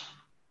much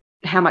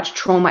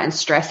trauma and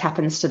stress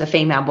happens to the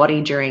female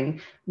body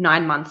during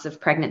 9 months of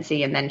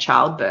pregnancy and then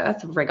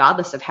childbirth,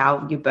 regardless of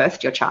how you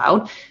birthed your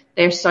child.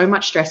 There's so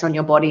much stress on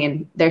your body,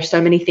 and there's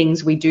so many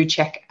things we do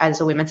check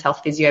as a women's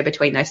health physio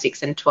between those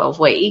 6 and 12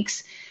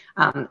 weeks.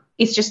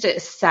 It's just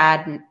it's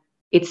an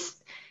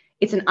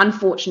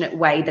unfortunate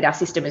way that our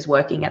system is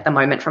working at the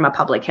moment from a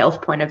public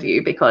health point of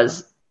view,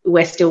 because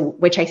we're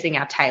chasing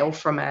our tail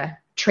from a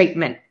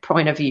treatment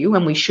point of view,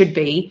 and we should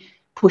be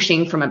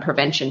pushing from a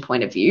prevention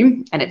point of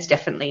view, and it's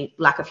definitely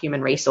lack of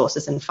human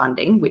resources and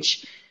funding,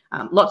 which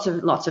lots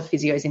of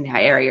physios in our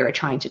area are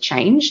trying to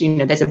change.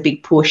 There's a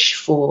big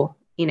push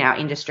in our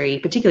industry,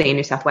 particularly in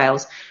New South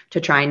Wales,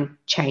 to try and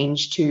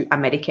change to a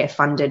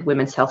Medicare-funded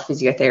women's health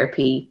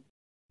physiotherapy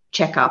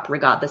checkup,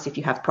 regardless if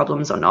you have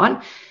problems or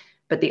not.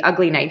 But the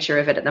ugly nature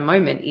of it at the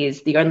moment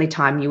is the only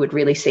time you would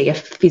really see a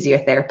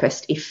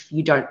physiotherapist if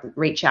you don't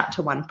reach out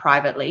to one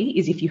privately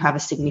is if you have a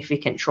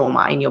significant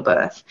trauma in your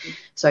birth.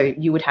 So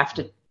you would have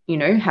to,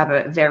 have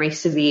a very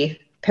severe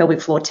pelvic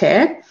floor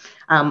tear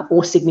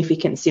or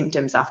significant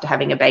symptoms after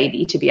having a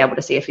baby to be able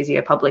to see a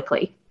physio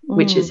publicly,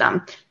 which is,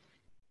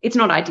 it's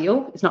not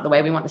ideal. It's not the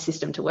way we want the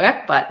system to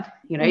work, but,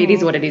 it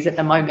is what it is at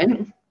the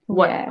moment.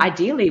 What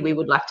ideally we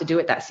would like to do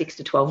at that 6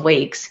 to 12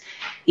 weeks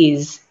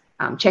is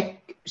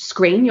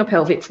screen your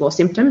pelvic floor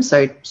symptoms.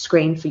 So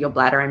screen for your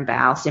bladder and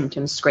bowel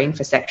symptoms, screen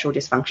for sexual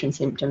dysfunction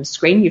symptoms,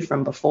 screen you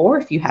from before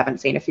if you haven't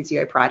seen a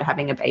physio prior to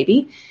having a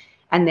baby.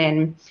 And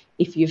then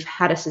if you've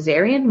had a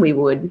cesarean, we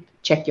would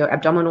check your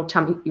abdominal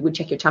tummy, you would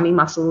check your tummy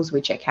muscles,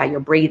 we check how you're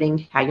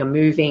breathing, how you're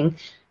moving,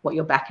 what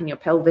your back and your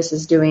pelvis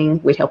is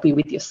doing. We'd help you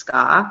with your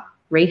scar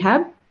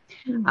rehab.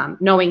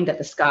 Knowing that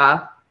the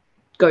scar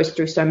goes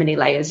through so many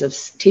layers of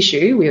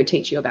tissue, we would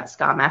teach you about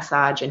scar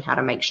massage and how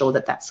to make sure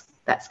that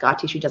that scar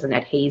tissue doesn't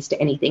adhere to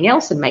anything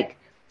else and make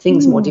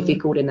things more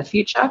difficult in the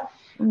future.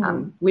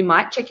 We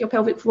might check your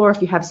pelvic floor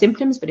if you have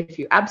symptoms, but if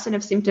you're absent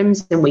of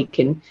symptoms, then we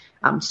can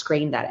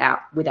screen that out.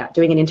 Without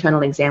doing an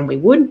internal exam, we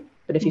would.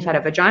 But if you've had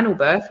a vaginal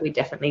birth, we'd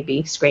definitely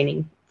be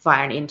screening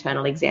via an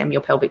internal exam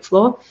your pelvic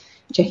floor,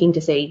 checking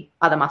to see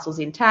are the muscles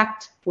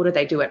intact, what do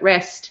they do at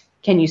rest,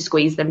 can you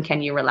squeeze them,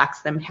 can you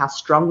relax them, how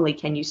strongly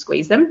can you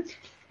squeeze them?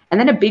 And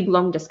then a big,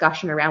 long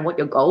discussion around what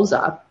your goals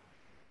are.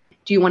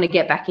 Do you want to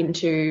get back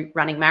into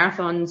running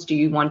marathons? Do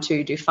you want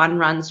to do fun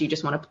runs? Do you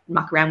just want to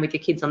muck around with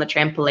your kids on the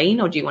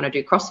trampoline, or do you want to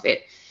do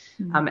CrossFit?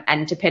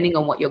 And depending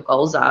on what your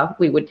goals are,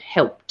 we would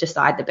help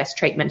decide the best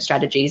treatment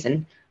strategies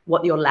and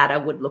what your ladder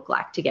would look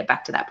like to get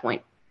back to that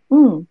point.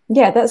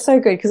 Yeah, that's so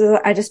good, because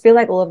I just feel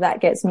like all of that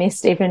gets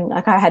missed. Even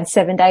like I had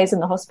 7 days in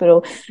the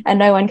hospital and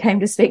no one came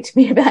to speak to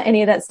me about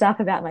any of that stuff,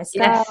 about my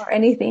scar or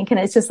anything. And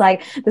it's just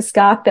like the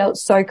scar felt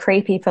so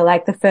creepy for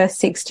like the first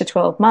 6 to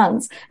 12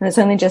 months. And it's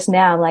only just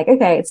now I'm like,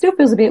 okay, it still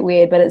feels a bit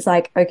weird, but it's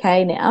like,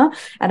 okay now.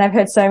 And I've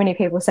heard so many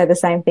people say the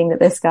same thing, that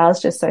their scar's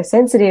just so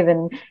sensitive.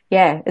 And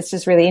yeah, it's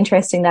just really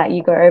interesting that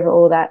you go over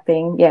all that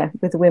being,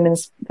 with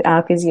women's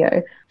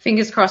physio.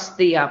 Fingers crossed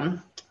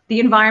the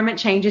environment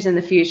changes in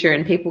the future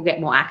and people get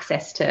more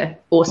access to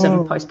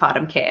awesome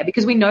postpartum care,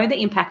 because we know the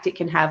impact it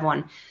can have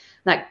on,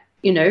 like,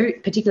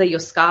 particularly your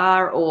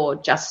scar or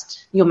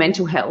just your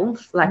mental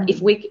health. Like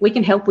if we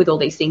can help with all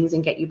these things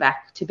and get you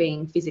back to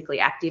being physically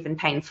active and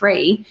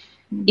pain-free,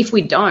 if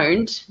we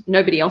don't,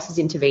 nobody else is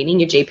intervening.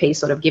 Your GP is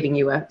sort of giving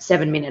you a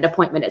 7-minute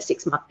appointment at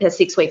 6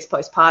 weeks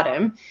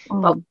postpartum.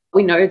 But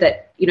we know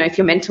that, if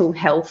your mental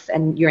health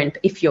and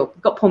if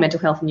you've got poor mental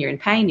health and you're in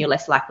pain, you're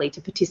less likely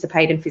to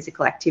participate in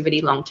physical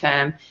activity long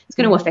term. It's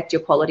going to affect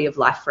your quality of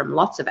life from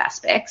lots of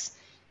aspects.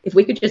 If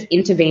we could just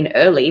intervene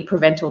early,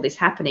 prevent all this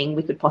happening,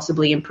 we could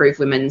possibly improve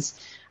women's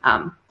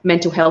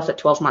mental health at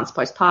 12 months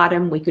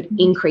postpartum. We could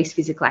increase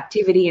physical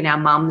activity in our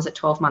mums at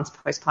 12 months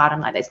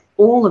postpartum. Like, there's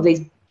all of these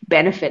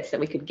benefits that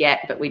we could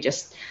get, but we're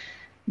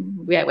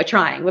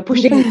trying. We're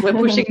pushing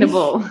the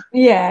ball.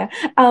 Yeah.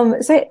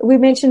 So we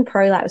mentioned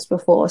prolapse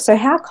before. So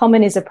how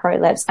common is a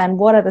prolapse and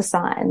what are the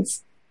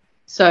signs?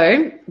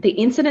 So the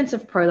incidence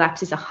of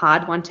prolapse is a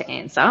hard one to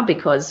answer,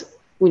 because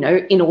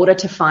in order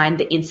to find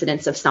the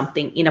incidence of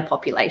something in a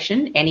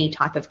population, any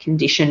type of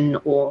condition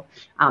or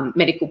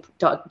medical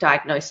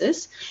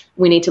diagnosis,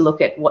 we need to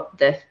look at what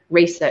the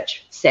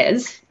research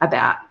says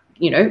about,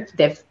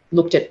 they've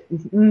looked at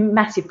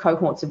massive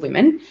cohorts of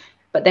women.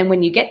 But then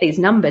when you get these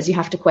numbers, you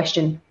have to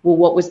question, well,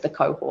 what was the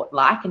cohort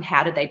like and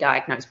how did they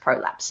diagnose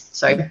prolapse?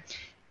 So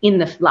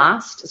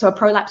a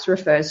prolapse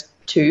refers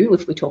to,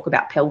 if we talk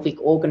about pelvic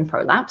organ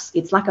prolapse,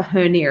 it's like a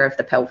hernia of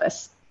the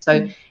pelvis.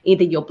 So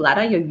either your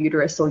bladder, your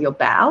uterus, or your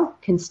bowel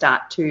can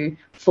start to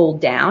fall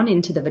down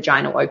into the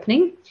vaginal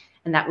opening,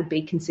 and that would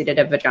be considered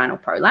a vaginal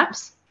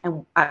prolapse.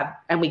 And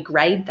we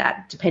grade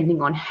that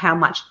depending on how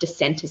much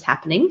descent is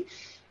happening.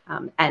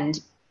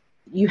 And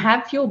you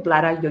have your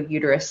bladder, your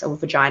uterus or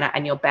vagina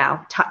and your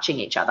bowel touching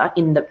each other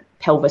in the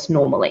pelvis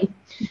normally.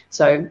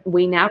 So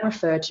we now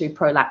refer to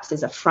prolapse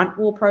as a front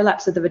wall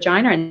prolapse of the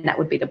vagina, and that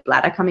would be the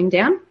bladder coming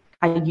down,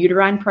 a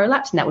uterine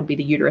prolapse, and that would be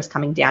the uterus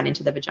coming down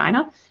into the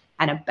vagina,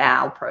 and a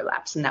bowel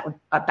prolapse, and that would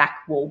a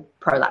back wall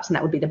prolapse, and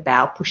that would be the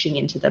bowel pushing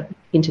into the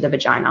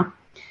vagina.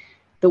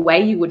 The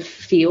way you would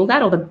feel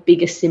that, or the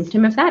biggest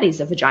symptom of that,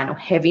 is a vaginal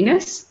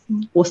heaviness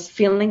or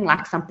feeling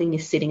like something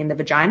is sitting in the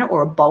vagina,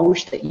 or a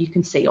bulge that you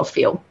can see or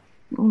feel.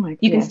 Oh my God.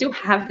 You can still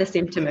have the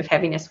symptom of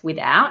heaviness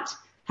without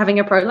having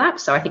a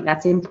prolapse, so I think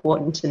that's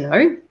important to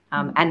know.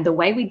 And the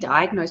way we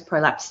diagnose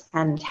prolapse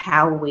and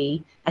how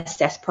we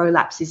assess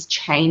prolapse is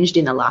changed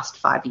in the last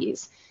 5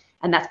 years.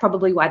 And that's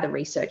probably why the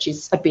research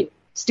is a bit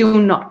still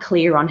not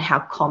clear on how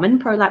common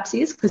prolapse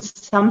is, because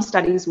some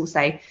studies will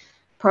say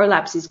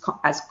prolapse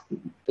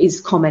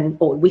is common,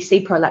 or we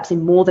see prolapse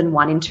in more than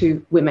 1 in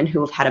 2 women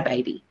who have had a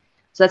baby.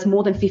 So that's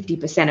more than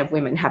 50% of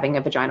women having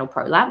a vaginal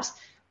prolapse.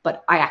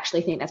 But I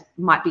actually think that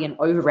might be an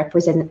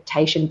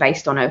overrepresentation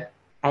based on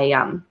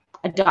a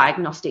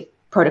diagnostic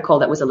protocol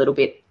that was a little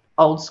bit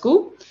old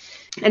school.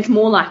 It's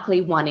more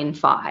likely 1 in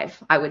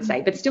 5, I would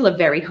say, but still a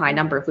very high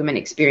number of women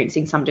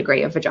experiencing some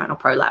degree of vaginal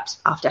prolapse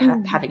after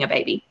having a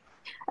baby.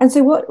 And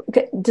so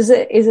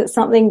is it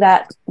something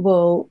that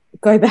will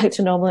go back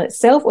to normal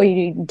itself, or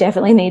you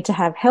definitely need to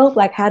have help?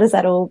 Like, how does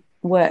that all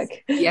work?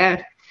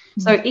 Yeah.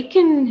 So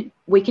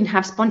we can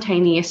have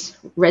spontaneous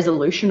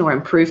resolution or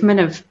improvement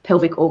of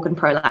pelvic organ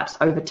prolapse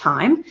over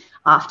time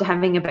after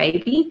having a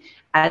baby,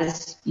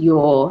 as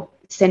your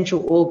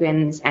central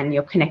organs and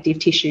your connective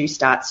tissue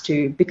starts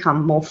to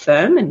become more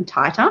firm and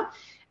tighter.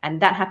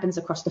 And that happens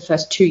across the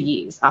first 2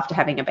 years after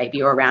having a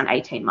baby, or around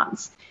 18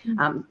 months.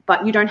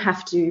 But you don't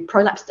have to,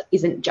 prolapse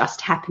isn't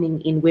just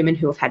happening in women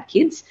who have had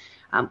kids.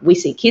 We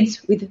see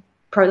kids with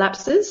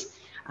prolapses.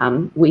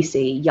 We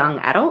see young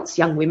adults,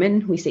 young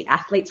women. We see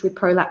athletes with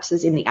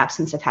prolapses in the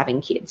absence of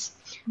having kids.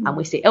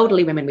 We see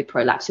elderly women with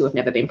prolapse who have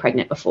never been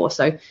pregnant before.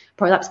 So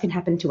prolapse can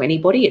happen to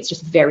anybody. It's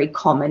just very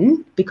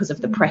common because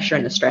of the pressure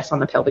and the stress on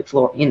the pelvic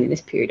floor in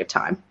this period of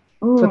time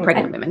for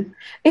pregnant women.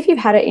 If you've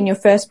had it in your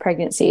first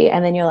pregnancy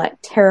and then you're like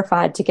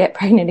terrified to get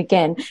pregnant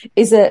again,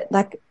 is it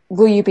like,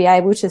 will you be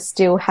able to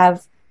still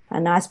have a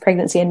nice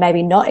pregnancy and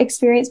maybe not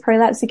experience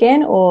prolapse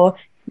again? Or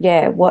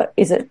what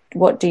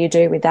do you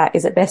do with that?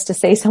 Is it best to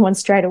see someone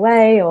straight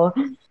away, or?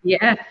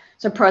 Yeah.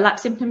 So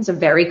prolapse symptoms are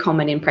very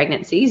common in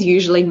pregnancies,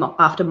 usually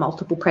after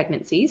multiple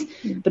pregnancies.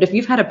 But if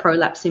you've had a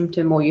prolapse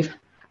symptom, or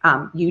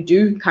you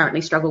do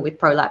currently struggle with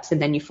prolapse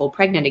and then you fall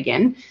pregnant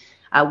again,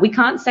 we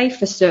can't say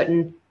for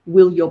certain,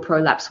 will your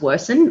prolapse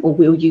worsen or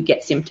will you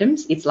get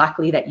symptoms? It's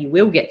likely that you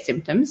will get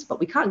symptoms, but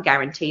we can't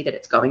guarantee that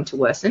it's going to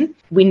worsen.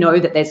 We know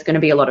that there's going to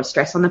be a lot of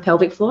stress on the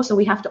pelvic floor, so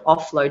we have to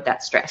offload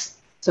that stress.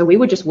 So we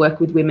would just work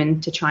with women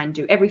to try and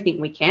do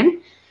everything we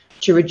can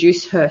to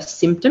reduce her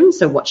symptoms,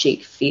 so what she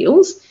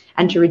feels,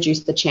 and to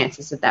reduce the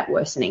chances of that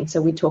worsening.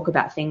 So we talk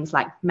about things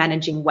like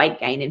managing weight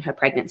gain in her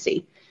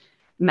pregnancy,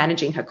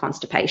 managing her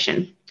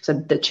constipation. So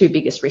the 2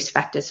 biggest risk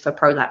factors for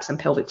prolapse and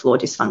pelvic floor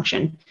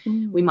dysfunction.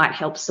 We might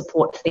help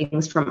support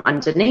things from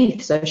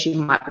underneath. So she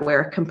might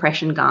wear a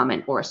compression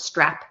garment or a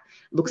strap,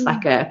 looks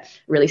like a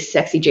really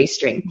sexy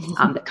G-string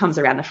that comes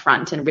around the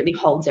front and really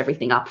holds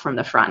everything up from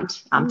the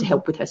front to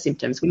help with her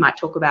symptoms. We might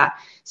talk about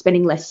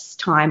spending less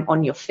time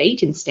on your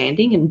feet and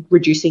standing and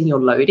reducing your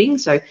loading.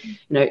 So,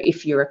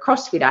 if you're a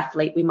CrossFit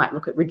athlete, we might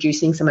look at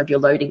reducing some of your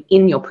loading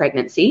in your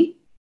pregnancy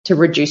to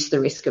reduce the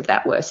risk of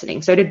that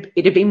worsening. So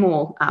it'd be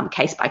more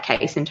case by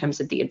case in terms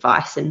of the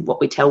advice and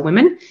what we tell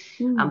women.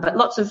 But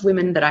lots of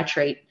women that I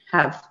treat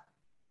have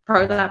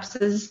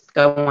prolapses,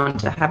 go on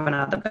to have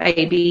another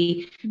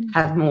baby,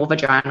 have more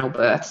vaginal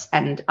births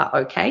and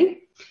are okay.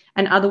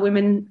 And other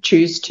women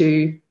choose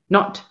to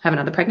not have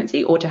another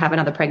pregnancy, or to have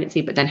another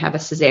pregnancy but then have a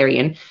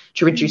cesarean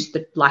to reduce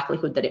the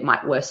likelihood that it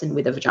might worsen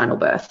with a vaginal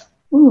birth.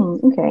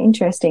 Okay,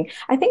 interesting.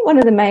 I think one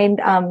of the main,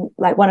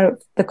 one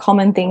of the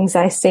common things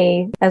I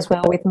see as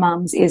well with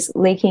mums is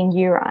leaking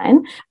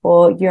urine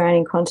or urine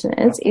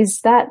incontinence.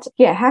 Is that,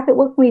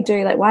 what can we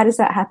do? Like, why does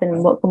that happen,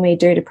 and what can we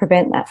do to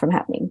prevent that from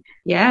happening?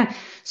 Yeah.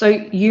 So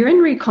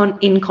urinary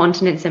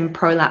incontinence and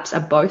prolapse are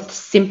both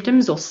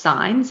symptoms or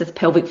signs of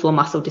pelvic floor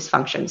muscle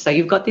dysfunction. So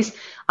you've got this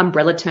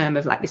umbrella term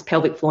of like this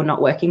pelvic floor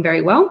not working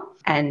very well.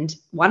 And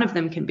one of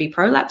them can be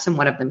prolapse and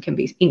one of them can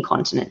be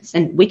incontinence.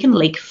 And we can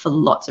leak for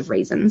lots of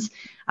reasons.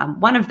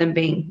 One of them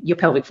being your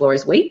pelvic floor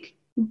is weak,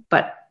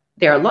 but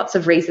there are lots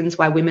of reasons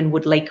why women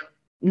would leak,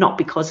 not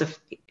because of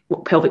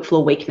pelvic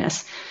floor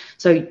weakness.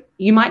 So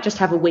you might just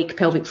have a weak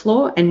pelvic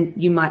floor, and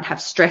you might have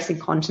stress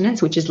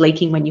incontinence, which is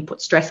leaking when you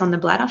put stress on the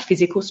bladder,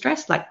 physical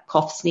stress like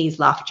cough, sneeze,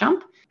 laugh,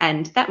 jump.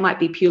 And that might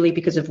be purely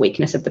because of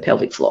weakness of the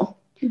pelvic floor.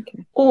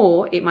 Okay.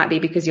 Or it might be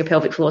because your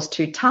pelvic floor is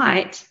too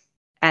tight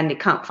and it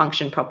can't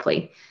function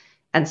properly.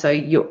 And so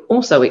you're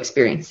also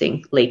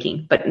experiencing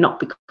leaking, but not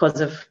because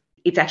of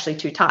it's actually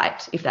too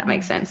tight, if that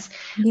makes sense.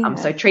 Yeah.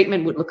 So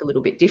treatment would look a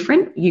little bit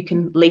different. You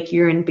can leak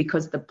urine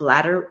because the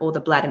bladder or the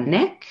bladder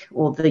neck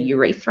or the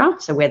urethra,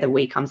 so where the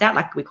wee comes out,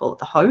 like we call it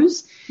the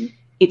hose,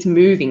 it's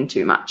moving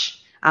too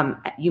much.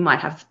 You might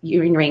have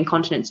urinary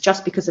incontinence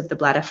just because of the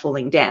bladder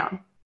falling down,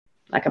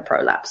 like a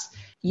prolapse.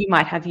 You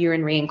might have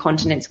urinary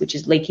incontinence, which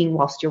is leaking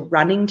whilst you're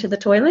running to the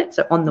toilet,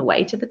 so on the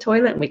way to the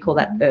toilet, and we call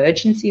that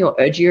urgency or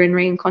urge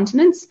urinary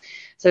incontinence.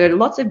 So there are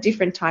lots of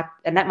different types,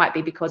 and that might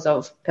be because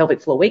of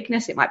pelvic floor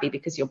weakness. It might be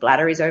because your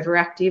bladder is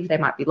overactive. There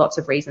might be lots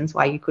of reasons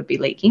why you could be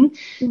leaking.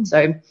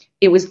 So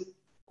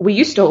we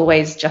used to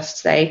always just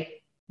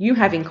say, you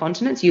have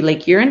incontinence, you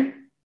leak urine,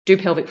 do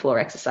pelvic floor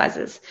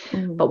exercises.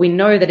 But we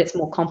know that it's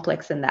more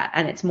complex than that,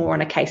 and it's more on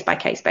a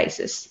case-by-case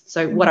basis.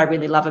 So what I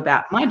really love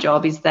about my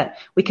job is that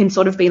we can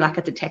sort of be like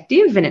a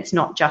detective, and it's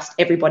not just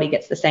everybody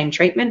gets the same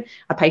treatment.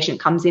 A patient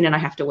comes in and I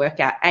have to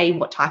work out, A,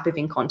 what type of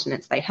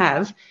incontinence they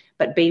have,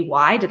 but B,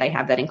 why do they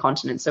have that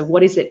incontinence? So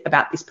what is it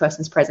about this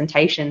person's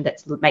presentation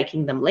that's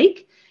making them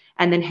leak?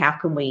 And then how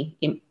can we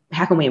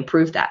how can we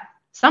improve that?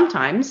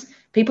 Sometimes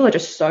people are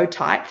just so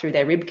tight through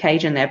their rib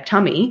cage and their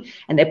tummy,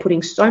 and they're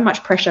putting so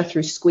much pressure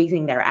through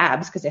squeezing their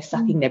abs because they're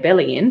sucking their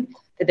belly in,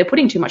 that they're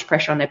putting too much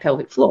pressure on their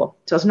pelvic floor.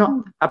 So it's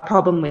not a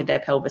problem with their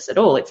pelvis at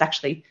all. It's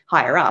actually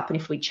higher up. And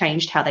if we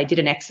changed how they did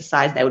an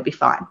exercise, they would be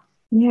fine.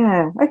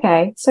 Yeah.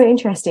 Okay. So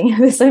interesting.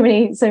 There's so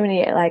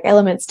many like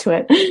elements to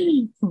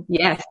it.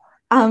 Yes.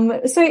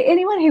 So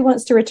anyone who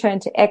wants to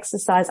return to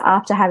exercise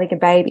after having a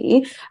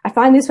baby, I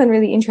find this one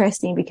really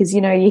interesting because,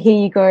 you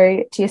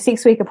go to your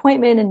 6-week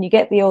appointment and you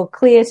get the all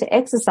clear to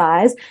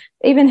exercise.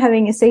 Even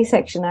having a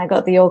C-section, I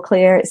got the all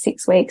clear at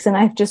 6 weeks, and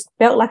I just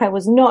felt like I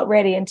was not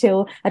ready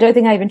until, I don't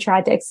think I even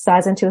tried to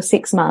exercise until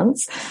 6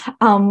 months.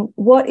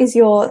 What is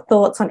your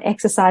thoughts on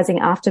exercising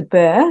after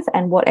birth,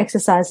 and what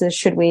exercises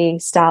should we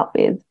start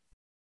with?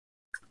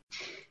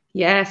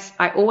 Yes,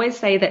 I always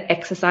say that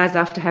exercise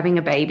after having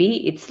a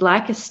baby, it's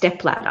like a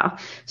step ladder.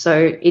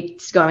 So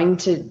it's going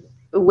to,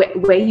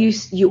 where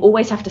you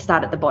always have to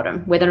start at the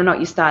bottom, whether or not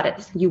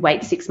you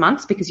wait 6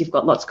 months because you've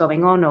got lots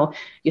going on, or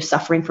you're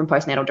suffering from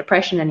postnatal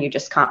depression and you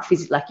just can't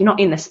you're not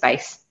in the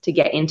space to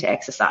get into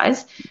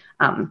exercise.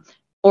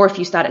 Or if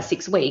you start at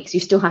 6 weeks, you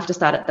still have to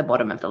start at the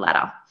bottom of the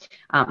ladder.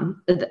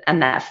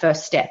 And that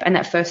first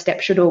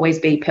step should always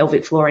be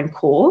pelvic floor and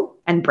core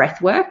and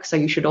breath work. So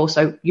you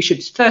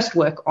should first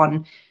work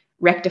on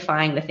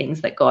rectifying the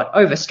things that got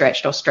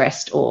overstretched or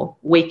stressed or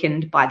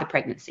weakened by the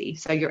pregnancy.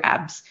 So your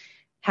abs,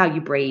 how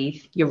you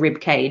breathe, your rib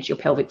cage, your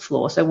pelvic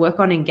floor. So work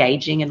on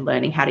engaging and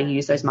learning how to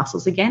use those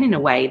muscles again in a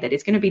way that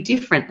is going to be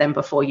different than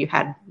before you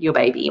had your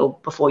baby or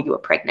before you were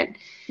pregnant.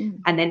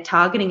 And then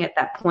targeting at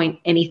that point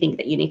anything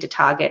that you need to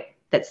target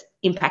that's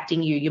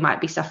impacting you. You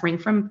might be suffering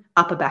from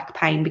upper back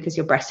pain because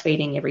you're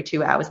breastfeeding every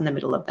 2 hours in the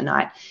middle of the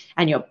night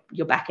and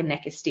your back and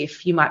neck is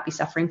stiff. You might be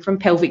suffering from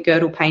pelvic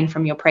girdle pain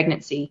from your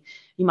pregnancy.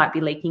 You might be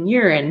leaking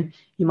urine.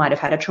 You might have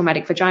had a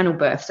traumatic vaginal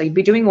birth. So you'd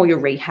be doing all your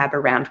rehab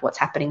around what's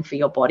happening for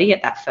your body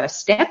at that first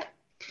step.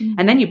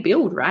 And then you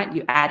build, right?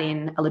 You add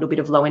in a little bit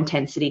of low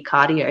intensity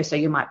cardio. So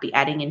you might be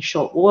adding in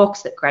short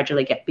walks that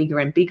gradually get bigger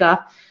and bigger.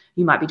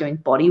 You might be doing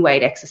body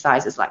weight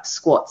exercises like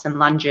squats and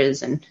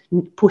lunges and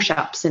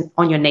push-ups and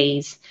on your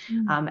knees.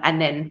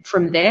 And then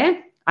from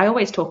there, I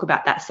always talk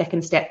about that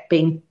second step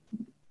being,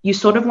 you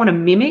sort of want to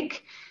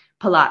mimic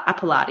a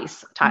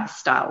Pilates type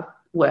style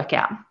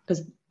workout,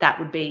 because that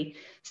would be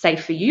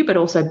safe for you, but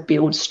also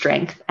build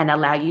strength and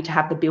allow you to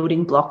have the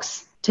building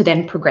blocks to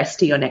then progress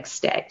to your next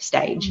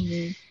stage.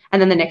 And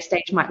then the next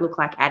stage might look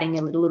like adding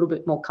a little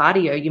bit more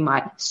cardio. You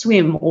might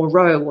swim or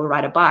row or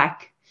ride a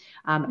bike.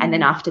 And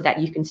then after that,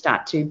 you can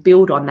start to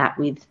build on that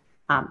with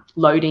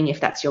loading if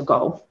that's your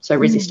goal. So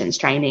resistance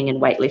training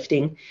and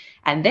weightlifting.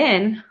 And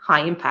then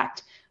high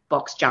impact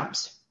box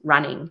jumps,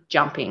 running,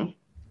 jumping,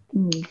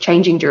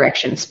 changing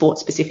direction, sport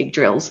specific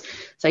drills.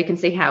 So you can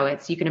see how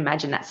you can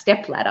imagine that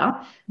step ladder,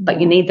 but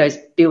you need those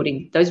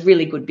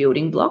really good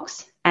building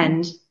blocks.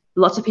 And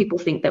lots of people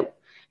think that,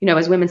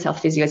 as women's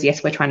health physios,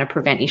 yes, we're trying to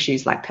prevent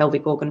issues like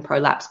pelvic organ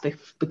prolapse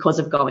because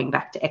of going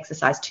back to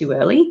exercise too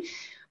early.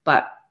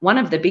 But one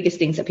of the biggest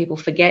things that people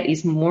forget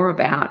is more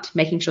about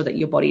making sure that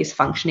your body is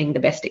functioning the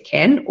best it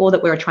can, or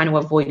that we're trying to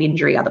avoid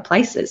injury other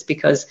places,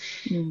 because,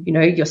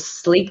 you're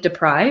sleep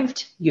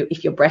deprived.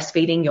 If you're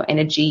breastfeeding, your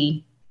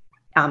energy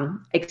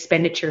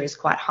expenditure is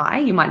quite high.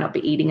 You might not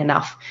be eating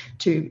enough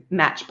to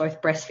match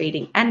both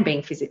breastfeeding and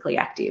being physically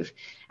active.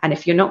 And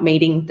if you're not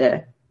meeting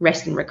the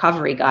rest and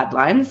recovery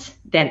guidelines,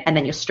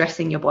 then you're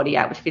stressing your body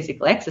out with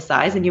physical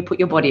exercise, and you put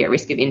your body at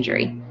risk of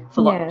injury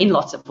in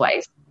lots of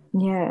ways.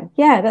 Yeah,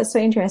 that's so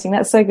interesting.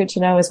 That's so good to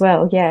know as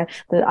well. Yeah,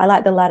 I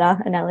like the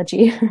ladder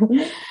analogy.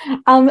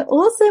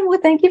 Awesome. Well,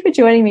 thank you for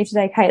joining me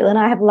today, Caitlin.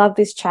 I have loved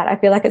this chat. I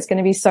feel like it's going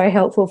to be so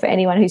helpful for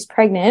anyone who's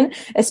pregnant,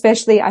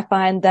 especially I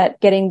find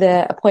that getting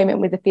the appointment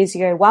with the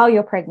physio while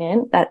you're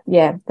pregnant,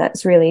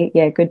 that's really,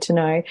 good to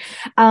know.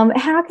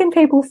 How can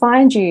people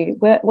find you?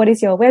 What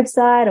is your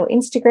website or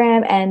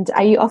Instagram? And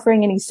are you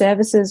offering any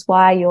services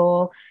while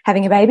you're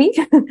having a baby?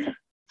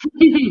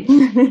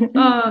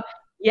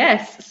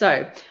 Yes.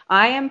 So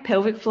I am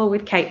Pelvic Floor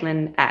with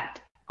Caitlin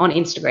on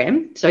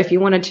Instagram. So if you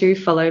wanted to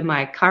follow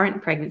my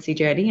current pregnancy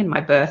journey and my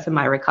birth and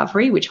my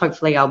recovery, which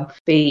hopefully I'll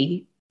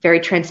be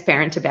very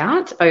transparent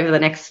about over the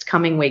next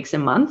coming weeks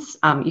and months,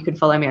 you can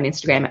follow me on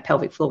Instagram at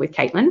Pelvic Floor with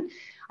Caitlin.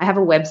 I have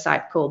a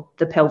website called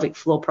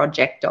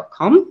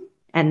thepelvicfloorproject.com.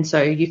 And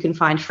so you can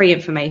find free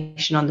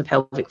information on the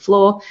pelvic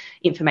floor,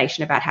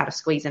 information about how to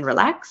squeeze and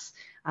relax.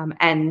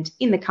 And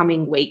in the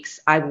coming weeks,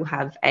 I will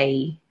have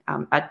a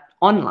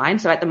online.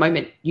 So at the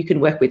moment, you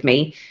can work with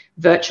me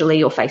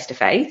virtually or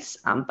face-to-face,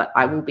 but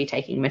I will be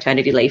taking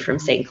maternity leave from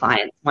seeing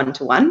clients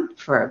one-to-one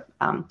for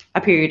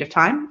a period of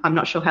time. I'm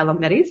not sure how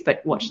long that is,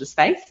 but watch the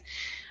space.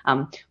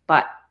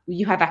 But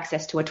you have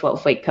access to a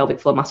 12-week pelvic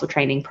floor muscle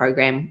training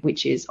program,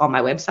 which is on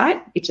my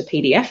website. It's a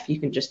PDF. You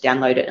can just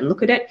download it and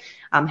look at it.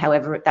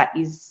 However, that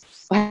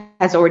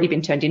has already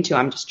been turned into,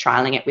 I'm just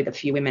trialing it with a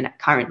few women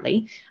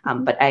currently,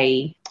 but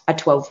a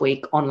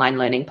 12-week online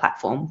learning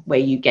platform where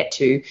you get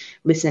to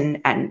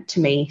listen and to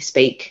me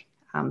speak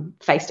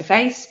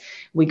face-to-face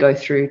we go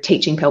through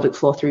teaching pelvic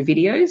floor through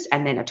videos,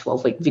 and then a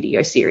 12-week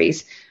video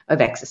series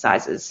of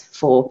exercises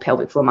for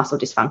pelvic floor muscle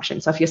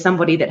dysfunction. So if you're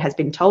somebody that has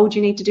been told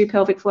you need to do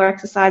pelvic floor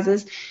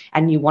exercises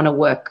and you want to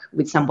work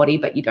with somebody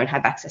but you don't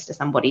have access to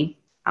somebody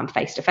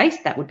face to face,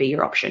 that would be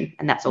your option.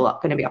 And that's all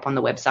going to be up on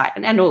the website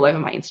and all over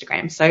my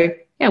Instagram. So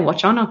yeah,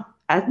 watch on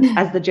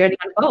as the journey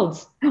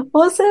unfolds.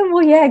 Awesome.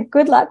 Well, yeah,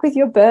 good luck with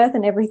your birth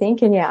and everything.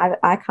 And yeah,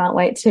 I can't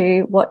wait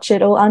to watch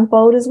it all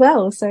unfold as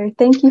well. So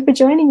thank you for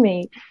joining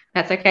me.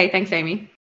 That's okay. Thanks, Amy.